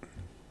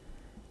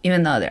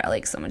 Even though they're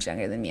so much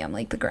younger than me, I'm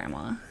the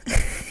grandma.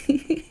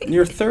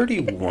 You're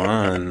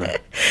 31.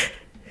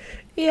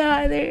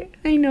 Yeah,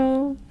 I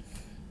know.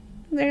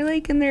 They're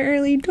in their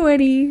early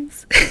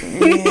 20s.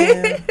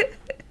 Yeah.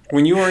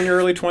 When you were in your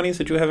early 20s,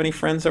 did you have any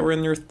friends that were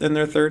in their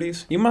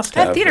 30s? You must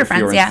have. I have theater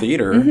friends, you were in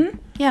theater. Mm-hmm.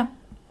 Yeah.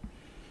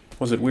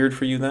 Was it weird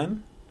for you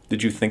then?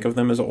 Did you think of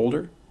them as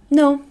older?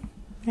 No.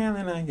 Yeah,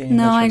 then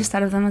I just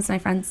thought of them as my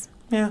friends.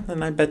 Yeah,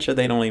 then I bet you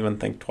they don't even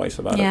think twice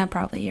about it. Yeah,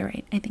 probably. You're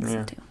right. I think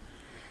so, too.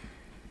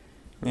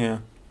 Yeah.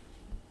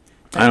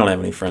 I don't have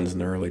any friends in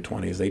their early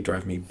 20s. They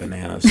drive me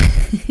bananas.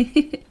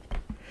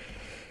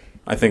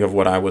 I think of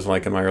what I was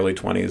like in my early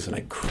 20s, and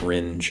I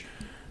cringe.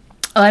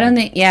 Oh, I don't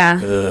think...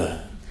 Yeah. Ugh.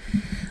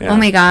 Yeah. Oh,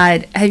 my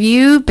God. Have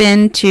you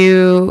been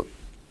to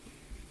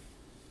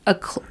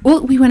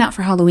we went out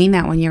for Halloween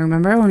that one year,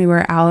 remember? When we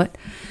were out,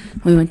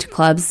 we went to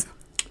clubs.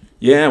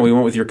 Yeah, we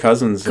went with your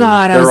cousins.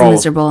 God, I was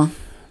miserable.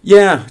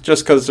 Yeah,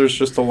 just because there's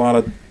just a lot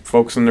of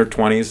folks in their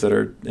 20s that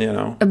are,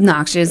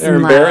 obnoxious they're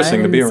and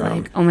embarrassing loud, to be and it's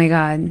around. like, oh my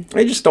God.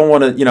 I just don't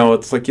want to,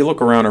 it's like you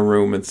look around a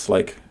room, it's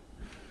like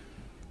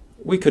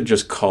we could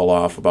just cull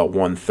off about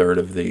 1/3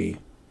 of the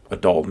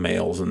adult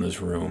males in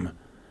this room,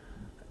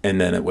 and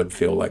then it would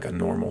feel like a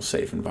normal,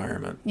 safe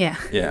environment. Yeah.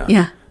 Yeah.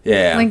 Yeah.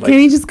 Yeah. Like, can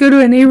we just go to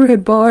a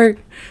neighborhood bar?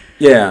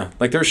 Yeah.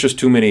 Like, there's just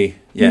too many.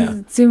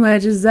 Yeah. Too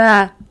much is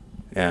that.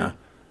 Yeah.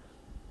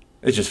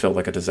 It just felt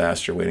like a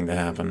disaster waiting to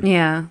happen.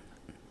 Yeah.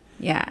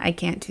 Yeah, I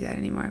can't do that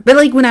anymore. But,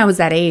 like, when I was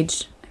that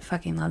age, I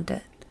fucking loved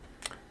it.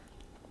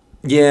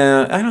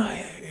 Yeah. I don't.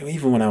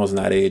 Even when I was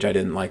that age, I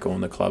didn't like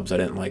going to clubs. I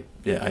didn't like.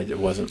 Yeah. It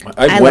wasn't.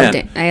 I loved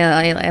it.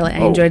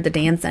 I enjoyed the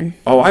dancing.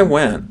 Oh, I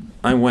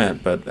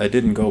went, but I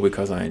didn't go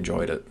because I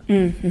enjoyed it.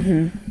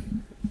 Mm-hmm.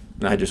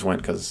 And I just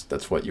went because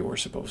that's what you were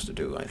supposed to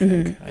do, I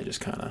think. Mm-hmm. I just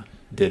kind of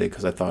did it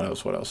because I thought it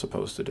was what I was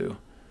supposed to do.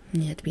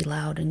 You had to be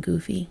loud and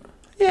goofy.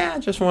 Yeah, I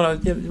just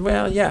want to,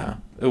 well, yeah.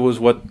 It was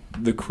what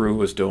the crew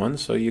was doing,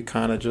 so you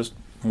kind of just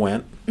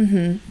went.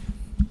 Mm-hmm.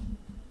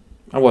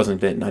 I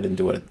didn't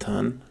do it a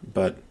ton,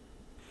 but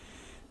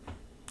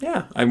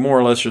yeah, I more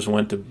or less just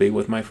went to be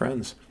with my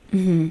friends.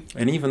 Mm-hmm.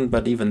 And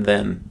even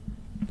then,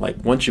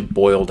 like, once you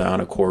boil down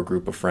a core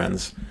group of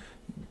friends,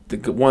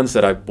 the ones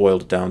that I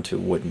boiled it down to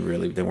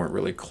they weren't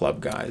really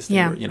club guys.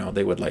 They were,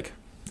 they would like,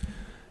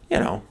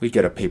 we'd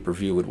get a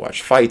pay-per-view, we'd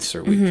watch fights,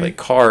 or we'd play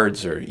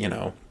cards, or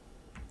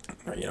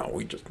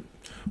we just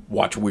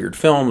watch weird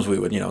films. We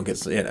would, get,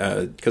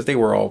 because they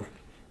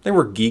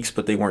were geeks,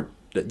 but they weren't,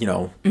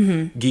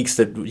 geeks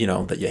that,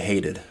 that you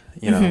hated,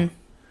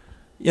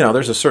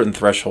 there's a certain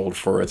threshold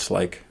for it's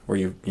like where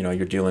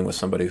you're dealing with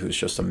somebody who's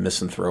just a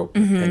misanthrope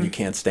and you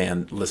can't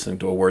stand listening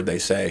to a word they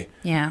say.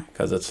 Yeah.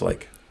 Because it's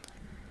like,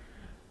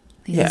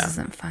 this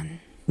isn't fun.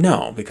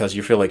 No, because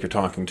you feel like you're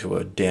talking to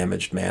a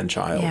damaged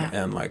man-child,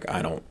 and like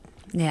I don't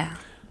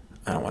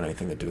want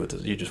anything to do with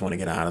this. You just want to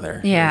get out of there.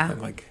 Yeah. I'm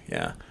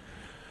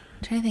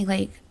trying to think,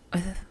 like,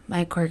 with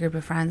my core group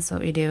of friends, what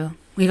we do.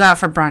 We go out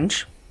for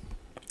brunch.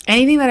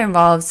 Anything that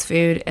involves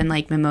food and,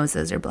 like,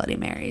 mimosas or Bloody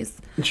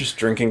Marys. Just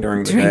drinking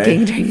during the day.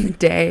 Drinking during the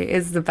day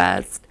is the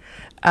best.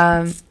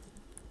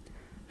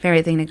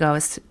 Favorite thing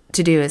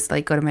to do is,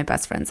 like, go to my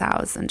best friend's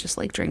house and just,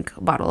 like, drink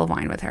a bottle of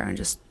wine with her and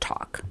just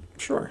talk.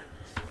 Sure.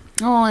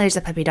 Oh, there's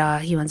a puppy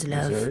dog. He wants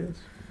love.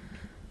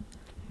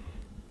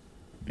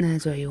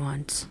 That's what he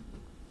wants.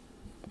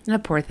 A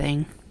poor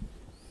thing.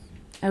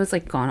 I was,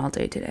 like, gone all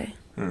day today.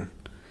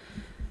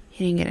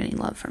 He didn't get any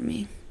love from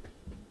me.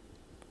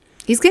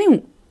 He's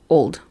getting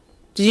old.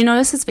 Did you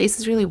notice his face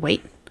is really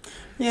white?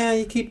 Yeah,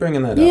 you keep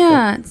bringing that up.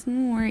 Yeah,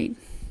 I'm worried.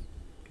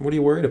 What are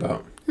you worried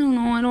about? I don't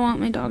know. I don't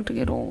want my dog to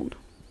get old.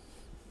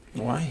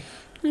 Why?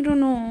 I don't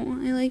know.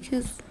 I like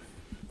his...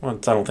 Well, I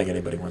don't think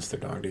anybody wants their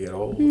dog to get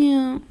old.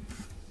 Yeah.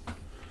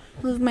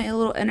 Love my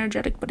little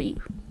energetic buddy.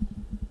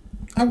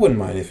 I wouldn't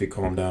mind if he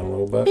calmed down a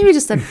little bit. Maybe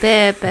just a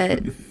bit,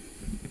 but...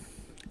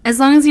 as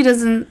long as he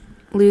doesn't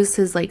lose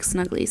his, like,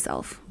 snuggly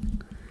self.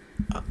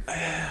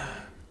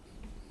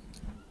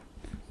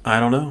 I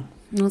don't know.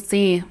 We'll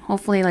see.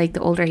 Hopefully, like, the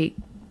older he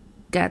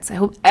gets, I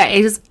hope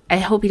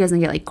he doesn't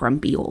get, like,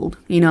 grumpy old,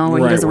 where he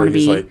doesn't want to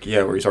be... Like,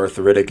 where he's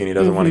arthritic and he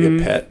doesn't want to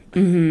get pet.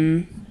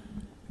 Mm-hmm.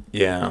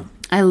 Yeah.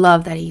 I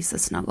love that he's a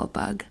snuggle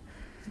bug.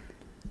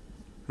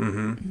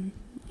 Mm-hmm.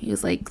 He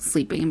was, like,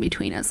 sleeping in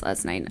between us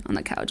last night on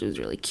the couch. It was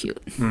really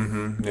cute.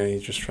 Mm-hmm. Yeah, he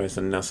just tries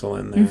to nestle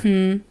in there.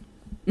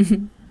 Mm-hmm.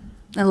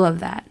 Mm-hmm. I love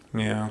that.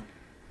 Yeah.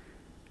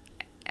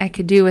 I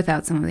could do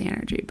without some of the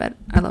energy, but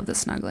I love the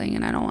snuggling,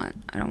 and I don't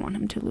want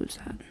him to lose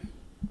that.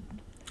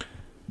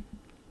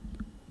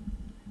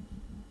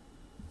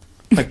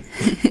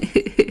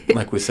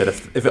 Like we said,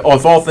 if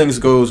all things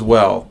goes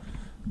well,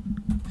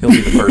 he'll be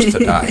the first to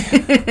die.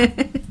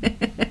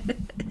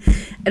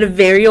 At a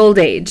very old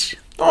age.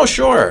 Oh,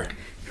 sure.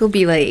 He'll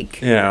be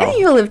like, I think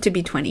he'll live to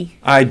be 20.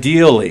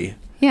 Ideally.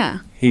 Yeah.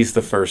 He's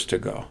the first to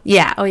go.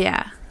 Yeah. Oh,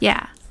 yeah.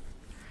 Yeah.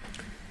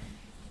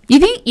 You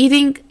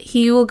think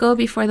he will go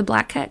before the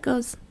black cat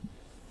goes?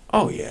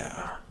 Oh,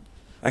 yeah.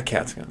 That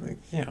cat's going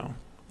to,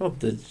 well,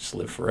 they just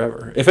live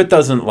forever. If it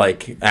doesn't,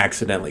 like,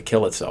 accidentally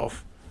kill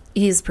itself.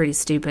 He's pretty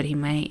stupid. He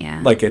might,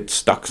 yeah. Like, it's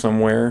stuck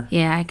somewhere.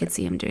 Yeah, I could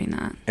see him doing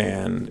that.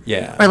 And,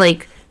 yeah. Or,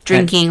 like,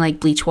 drinking,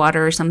 like, bleach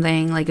water or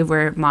something. Like, if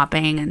we're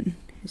mopping and...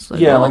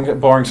 like, like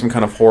barring some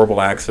kind of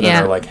horrible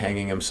accident or, like,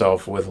 hanging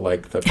himself with,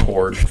 like, the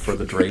cord for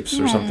the drapes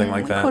or something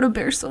like that. Koda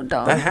bear's so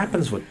dumb. That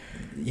happens with...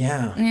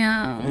 Yeah.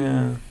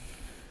 Yeah.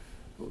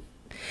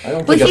 I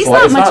don't think it's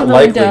not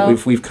likely.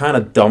 We've kind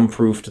of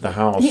dumb-proofed the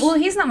house.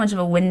 He's not much of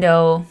a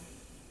window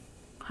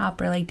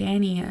hopper like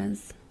Danny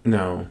is.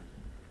 No.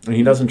 And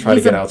he doesn't try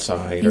to get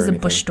outside. He's a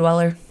bush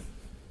dweller.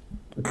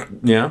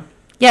 Yeah?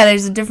 Yeah,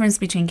 there's a difference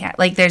between cats.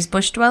 Like, there's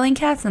bush-dwelling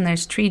cats and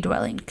there's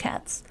tree-dwelling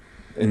cats.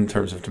 In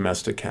terms of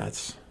domestic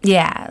cats?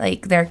 Yeah,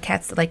 like, there are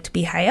cats that like to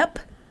be high up,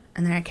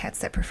 and there are cats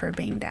that prefer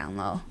being down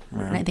low.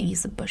 Right. And I think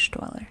he's a bush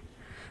dweller.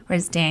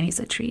 Whereas Danny's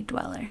a tree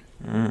dweller.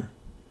 Mm.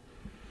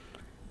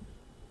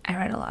 I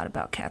read a lot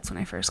about cats when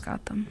I first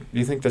got them. Do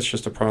you think that's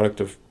just a product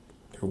of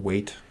their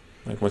weight?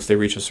 Like once they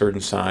reach a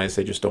certain size,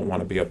 they just don't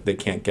want to be up. They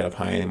can't get up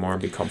high anymore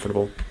and be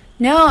comfortable.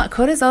 No,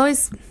 Coda's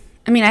always.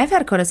 I mean, I've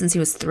had Coda since he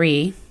was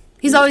 3.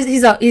 He's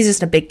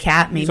just a big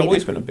cat. Maybe he's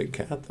always been a big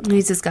cat. Though.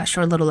 He's just got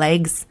short little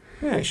legs.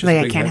 Yeah, she's like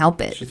I can't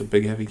help it. She's a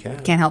big heavy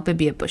cat. Can't help it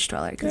be a bush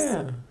dweller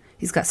because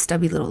he's got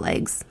stubby little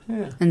legs.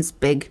 Yeah, and it's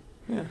big.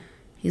 Yeah,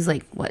 he's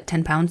like what,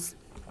 10 pounds?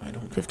 I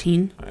don't know.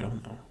 15. I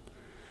don't know.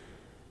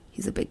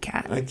 He's a big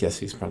cat. I guess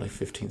he's probably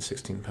 15,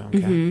 16-pound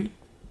cat.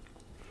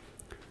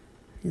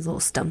 These little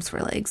stumps for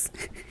legs.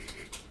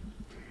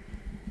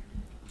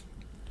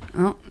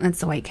 Oh,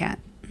 that's the white cat.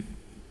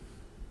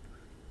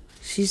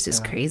 She's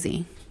just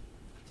crazy.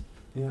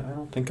 Yeah, I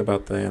don't think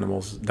about the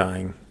animals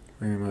dying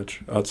very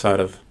much outside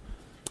of...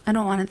 I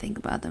don't want to think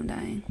about them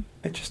dying.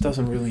 It just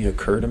doesn't really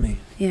occur to me.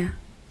 Yeah.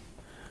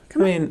 I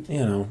mean,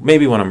 you know,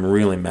 maybe when I'm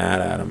really mad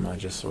at them, I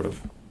just sort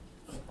of...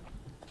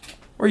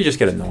 Or you just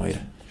get annoyed.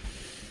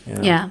 You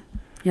know? Yeah.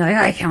 You're like,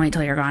 I can't wait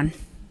till you're gone.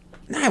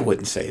 I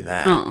wouldn't say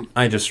that. Oh.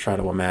 I just try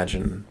to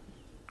imagine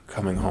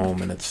coming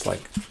home and it's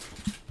like...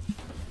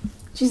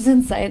 She's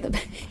inside the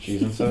bag.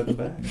 She's inside the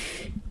bag.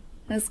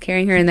 I was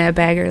carrying her in that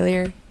bag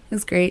earlier. It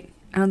was great.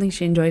 I don't think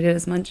she enjoyed it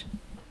as much.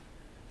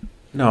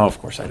 No, of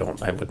course I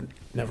don't. I would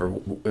never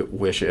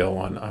wish ill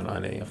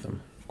on any of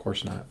them. Of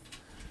course not.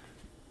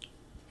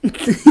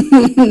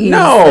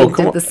 No,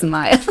 come on. The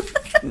smile.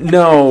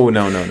 No.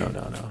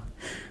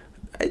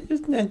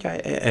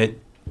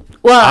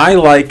 I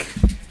like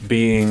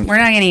being... We're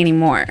not getting any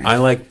more. I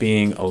like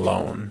being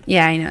alone.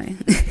 Yeah, I know.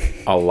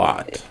 A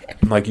lot.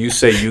 Like you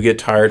say, you get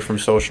tired from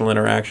social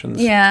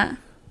interactions. Yeah.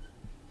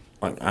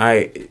 Like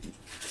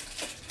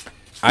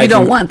I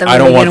don't want them. I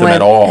don't want them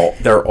at all.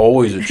 They're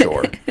always a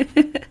chore.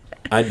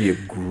 I'd be a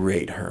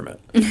great hermit.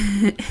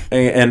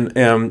 and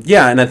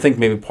I think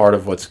maybe part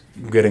of what's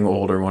getting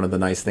older, one of the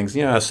nice things,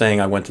 I was saying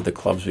I went to the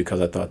clubs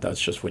because I thought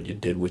that's just what you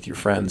did with your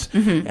friends.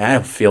 And I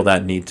don't feel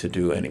that need to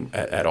do any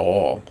at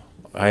all.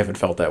 I haven't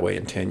felt that way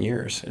in 10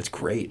 years. It's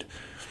great.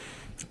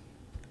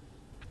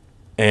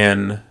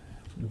 And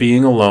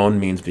being alone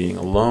means being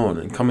alone,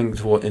 and coming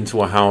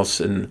into a house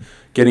and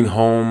getting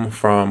home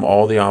from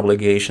all the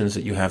obligations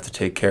that you have to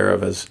take care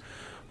of, as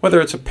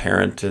whether it's a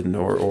parent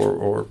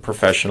or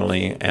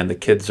professionally, and the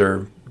kids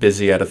are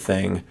busy at a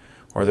thing,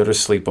 or they're to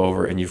sleep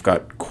over, and you've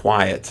got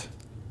quiet,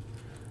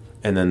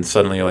 and then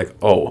suddenly you're like,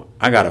 oh,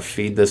 I gotta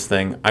feed this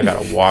thing, I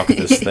gotta walk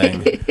this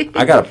thing,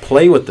 I gotta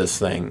play with this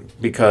thing,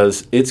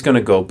 because it's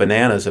gonna go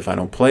bananas if I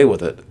don't play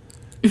with it.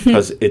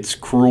 Because it's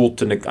cruel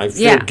to... I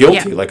feel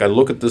guilty. Yeah. Like, I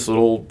look at this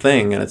little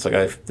thing, and it's like,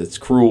 it's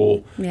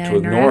cruel to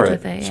ignore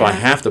it. So I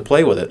have to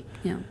play with it.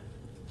 Yeah.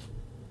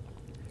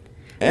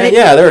 And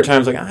there are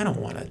times like, I don't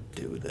want to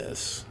do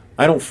this.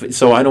 I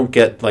don't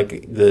get,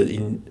 like,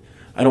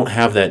 I don't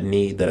have that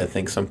need that I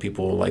think some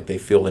people, like, they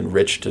feel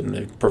enriched, and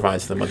it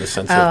provides them with a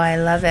sense of... Oh, I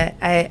love it.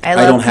 I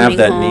don't have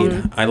that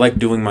need. I like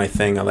doing my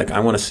thing. I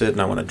want to sit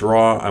and I want to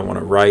draw. I want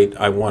to write.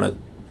 I want to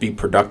be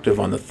productive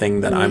on the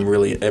thing that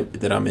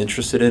I'm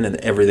interested in, and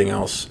everything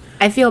else.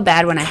 I feel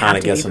bad when I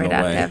have to be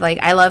productive. Like,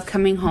 I love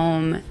coming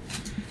home,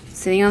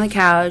 sitting on the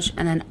couch,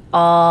 and then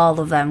all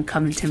of them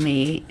come to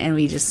me and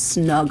we just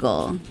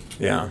snuggle.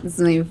 Yeah, it's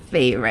my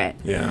favorite.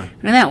 Yeah.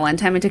 And that one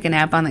time I took a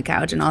nap on the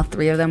couch and all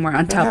 3 of them were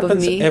on top of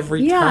me.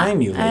 Every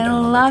time you lay down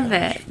on the couch. I love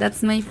it.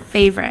 That's my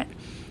favorite.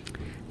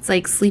 It's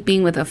like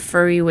sleeping with a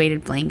furry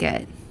weighted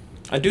blanket.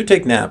 I do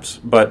take naps,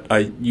 but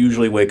I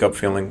usually wake up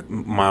feeling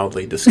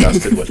mildly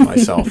disgusted with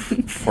myself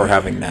for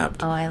having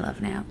napped. Oh, I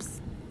love naps.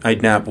 I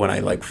nap when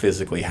I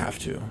physically have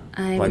to.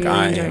 I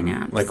really enjoy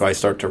naps. Like I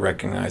start to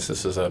recognize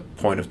this is a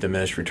point of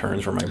diminished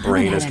returns where my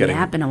brain is getting... I haven't had a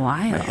nap in a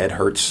while. My head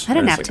hurts. I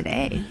had a nap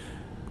today.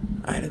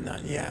 I did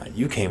not. Yeah,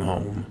 you came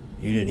home.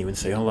 You didn't even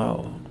say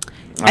hello.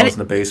 I was in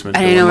the basement.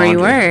 I didn't know where you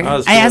were.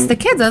 I asked the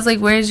kids. I was like,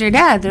 "Where's your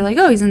dad?" They're like,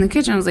 "Oh, he's in the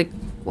kitchen." I was like,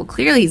 "Well,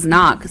 clearly he's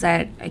not," because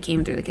I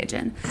came through the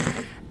kitchen.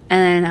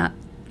 And then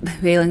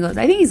Valen goes,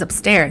 "I think he's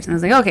upstairs." And I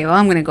was like, "Okay, well,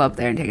 I'm going to go up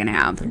there and take a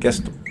nap." I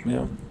guess,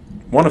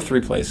 one of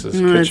 3 places,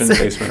 kitchen,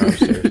 basement, or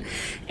upstairs.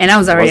 And I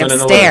was already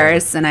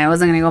upstairs, and I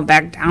wasn't going to go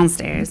back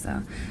downstairs,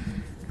 so.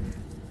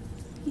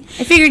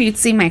 I figured you'd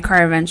see my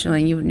car eventually,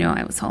 and you would know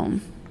I was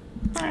home.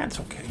 That's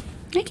okay.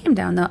 I came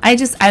down, though. I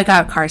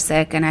got car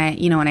sick, and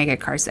when I get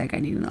car sick, I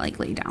need to,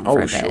 lay down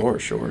for a bit. Oh,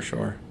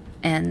 sure.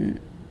 And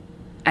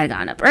I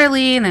got up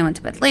early, and I went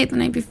to bed late the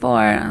night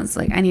before, and I was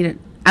like, I'm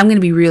going to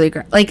be really,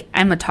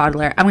 I'm a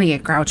toddler. I'm going to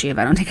get grouchy if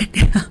I don't take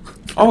a nap.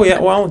 Oh, yeah,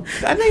 well,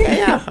 I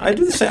think, I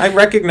do the same. I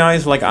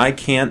recognize, I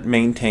can't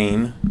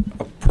maintain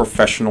a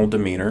professional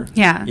demeanor.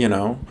 Yeah. You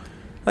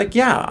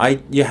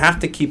have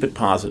to keep it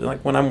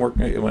positive. When I'm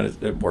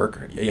at work,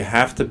 you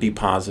have to be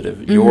positive.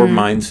 Mm-hmm. Your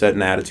mindset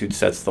and attitude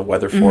sets the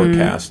weather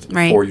forecast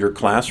for your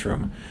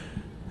classroom.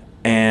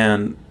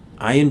 And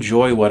I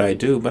enjoy what I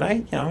do, but I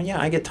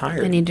get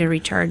tired. I need to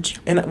recharge.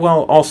 And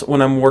also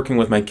when I'm working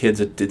with my kids,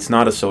 it's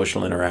not a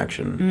social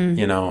interaction.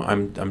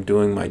 Mm-hmm. I'm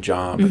doing my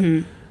job,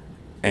 mm-hmm.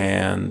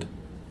 and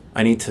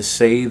I need to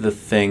say the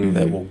thing mm-hmm.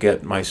 that will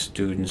get my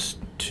students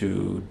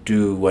to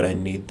do what I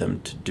need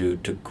them to do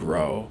to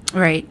grow.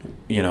 Right.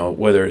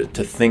 Whether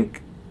to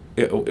think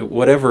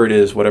whatever it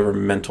is, whatever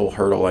mental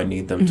hurdle I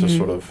need them to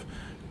sort of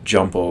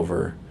jump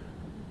over.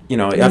 You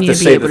know, you have need to to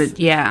be say able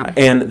to- yeah.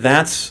 and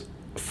that's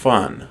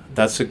fun.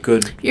 That's a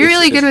good. You're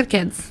really good with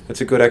kids.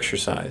 It's a good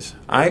exercise.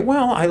 I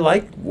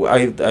like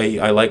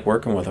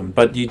working with them,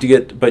 but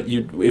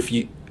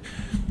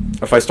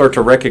if I start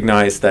to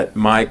recognize that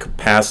my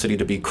capacity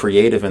to be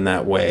creative in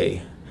that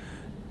way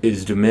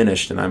is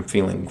diminished, and I'm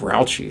feeling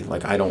grouchy,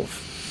 like I don't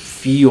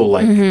feel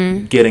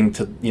like getting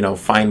to,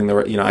 finding the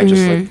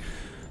right,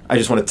 I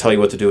just want to tell you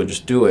what to do and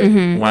just do it.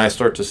 When I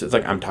start to, it's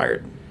like I'm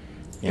tired.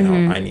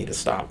 I need to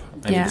stop.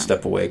 I need to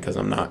step away because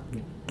I'm not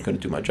going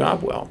to do my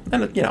job well.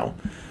 And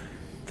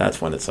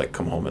that's when it's like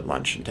come home at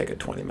lunch and take a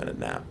 20-minute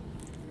nap.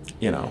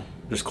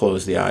 Just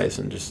close the eyes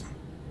and just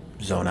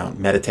zone out.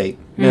 Meditate.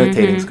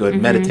 Meditating's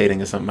good.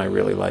 Meditating is something I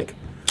really like.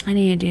 I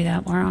need to do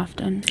that more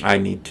often. I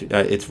need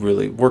to. It's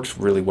really works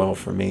really well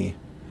for me.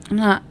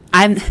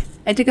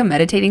 I took a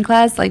meditating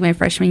class like my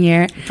freshman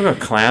year. You took a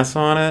class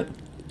on it?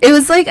 It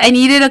was like I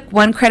needed a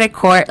 1 credit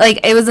course.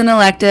 Like it was an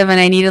elective and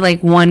I needed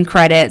like 1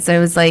 credit. So it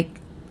was like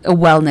a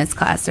wellness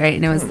class, right?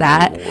 And it was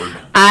that. Lord.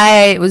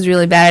 I was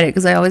really bad at it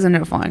because I always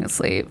ended up falling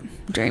asleep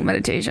during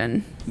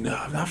meditation.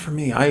 No, not for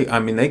me. I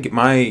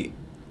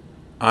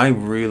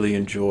really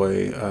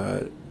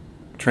enjoy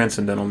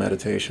transcendental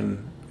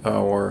meditation,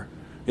 or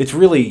it's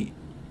really,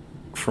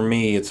 for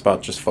me, it's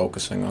about just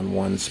focusing on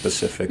one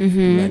specific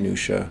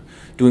minutia.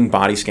 Doing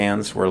body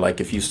scans where,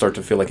 like, if you start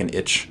to feel like an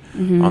itch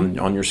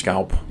on your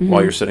scalp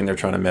while you're sitting there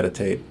trying to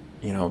meditate,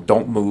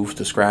 don't move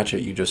to scratch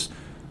it. You just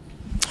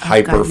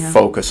hyper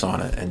focus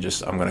on it and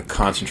just, I'm going to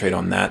concentrate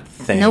on that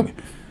thing. Nope.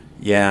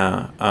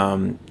 Yeah.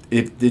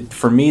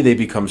 For me, they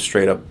become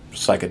straight up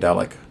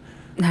psychedelic.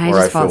 I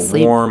where just I fall feel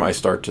asleep. warm, I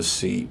start to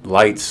see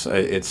lights.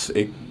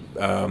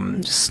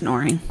 I'm just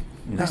snoring.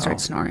 No. I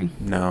start snoring.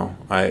 No,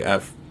 I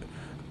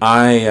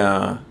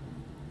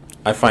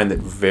find it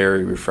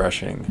very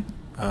refreshing.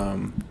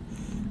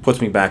 Puts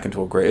me back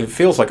into a great. It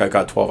feels like I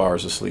got 12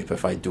 hours of sleep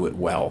if I do it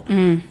well.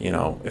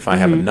 If I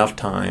have enough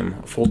time,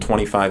 a full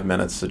 25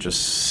 minutes to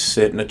just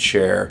sit in a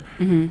chair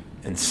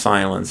in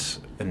silence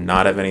and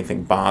not have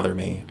anything bother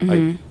me.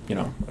 I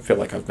feel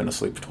like I've been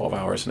asleep for 12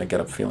 hours and I get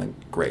up feeling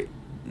great.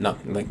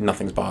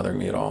 Nothing's bothering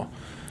me at all.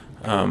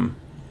 No,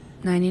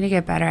 I need to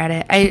get better at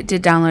it. I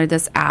did download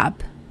this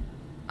app.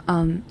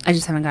 I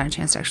just haven't gotten a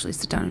chance to actually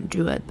sit down and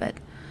do it. But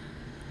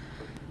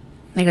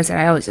like I said,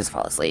 I always just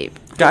fall asleep.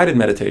 Guided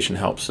meditation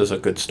helps as a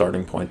good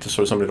starting point to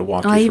sort of somebody to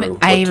walk you through.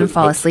 I even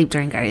fall asleep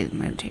during guided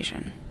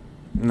meditation.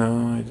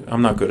 No,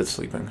 I'm not good at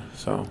sleeping.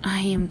 So I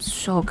am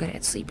so good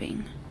at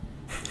sleeping.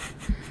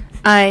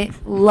 I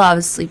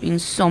love sleeping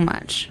so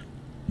much.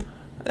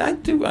 I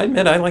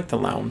admit I like to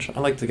lounge. I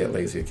like to get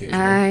lazy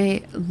occasionally.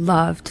 I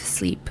love to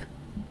sleep.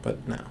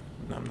 But no,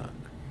 I'm not.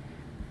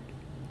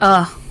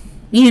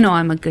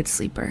 I'm a good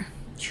sleeper.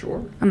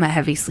 Sure. I'm a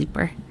heavy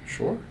sleeper.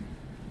 Sure.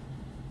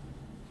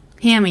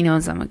 Hammy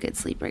knows I'm a good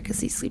sleeper because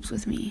he sleeps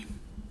with me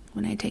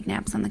when I take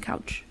naps on the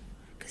couch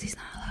because he's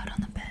not allowed on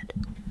the bed.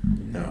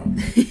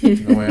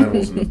 No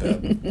animals in the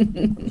bed.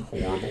 That's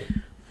horrible.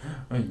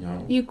 I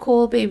know. You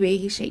cool, baby?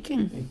 He's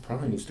shaking. He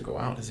probably needs to go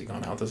out. Has he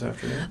gone out this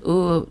afternoon?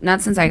 Ooh,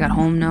 not since I got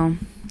home, no.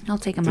 I'll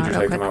take him out real quick.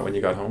 Did you take him out when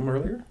you got home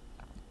earlier?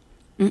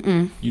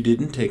 Mm-mm. You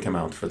didn't take him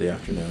out for the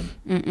afternoon?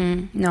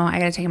 Mm-mm. No, I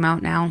gotta take him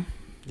out now.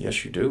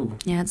 Yes, you do.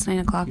 Yeah, it's 9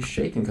 o'clock. He's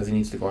shaking because he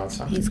needs to go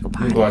outside. He needs to go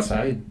potty. You go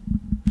outside?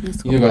 You need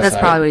to go That's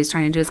probably what he's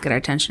trying to do, is get our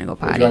attention to go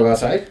potty. You go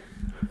outside?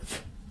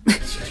 You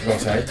go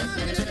outside?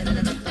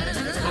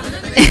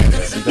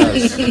 Yes, he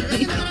does.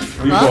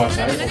 Will you go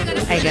outside?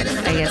 I guess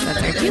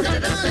that's our cue.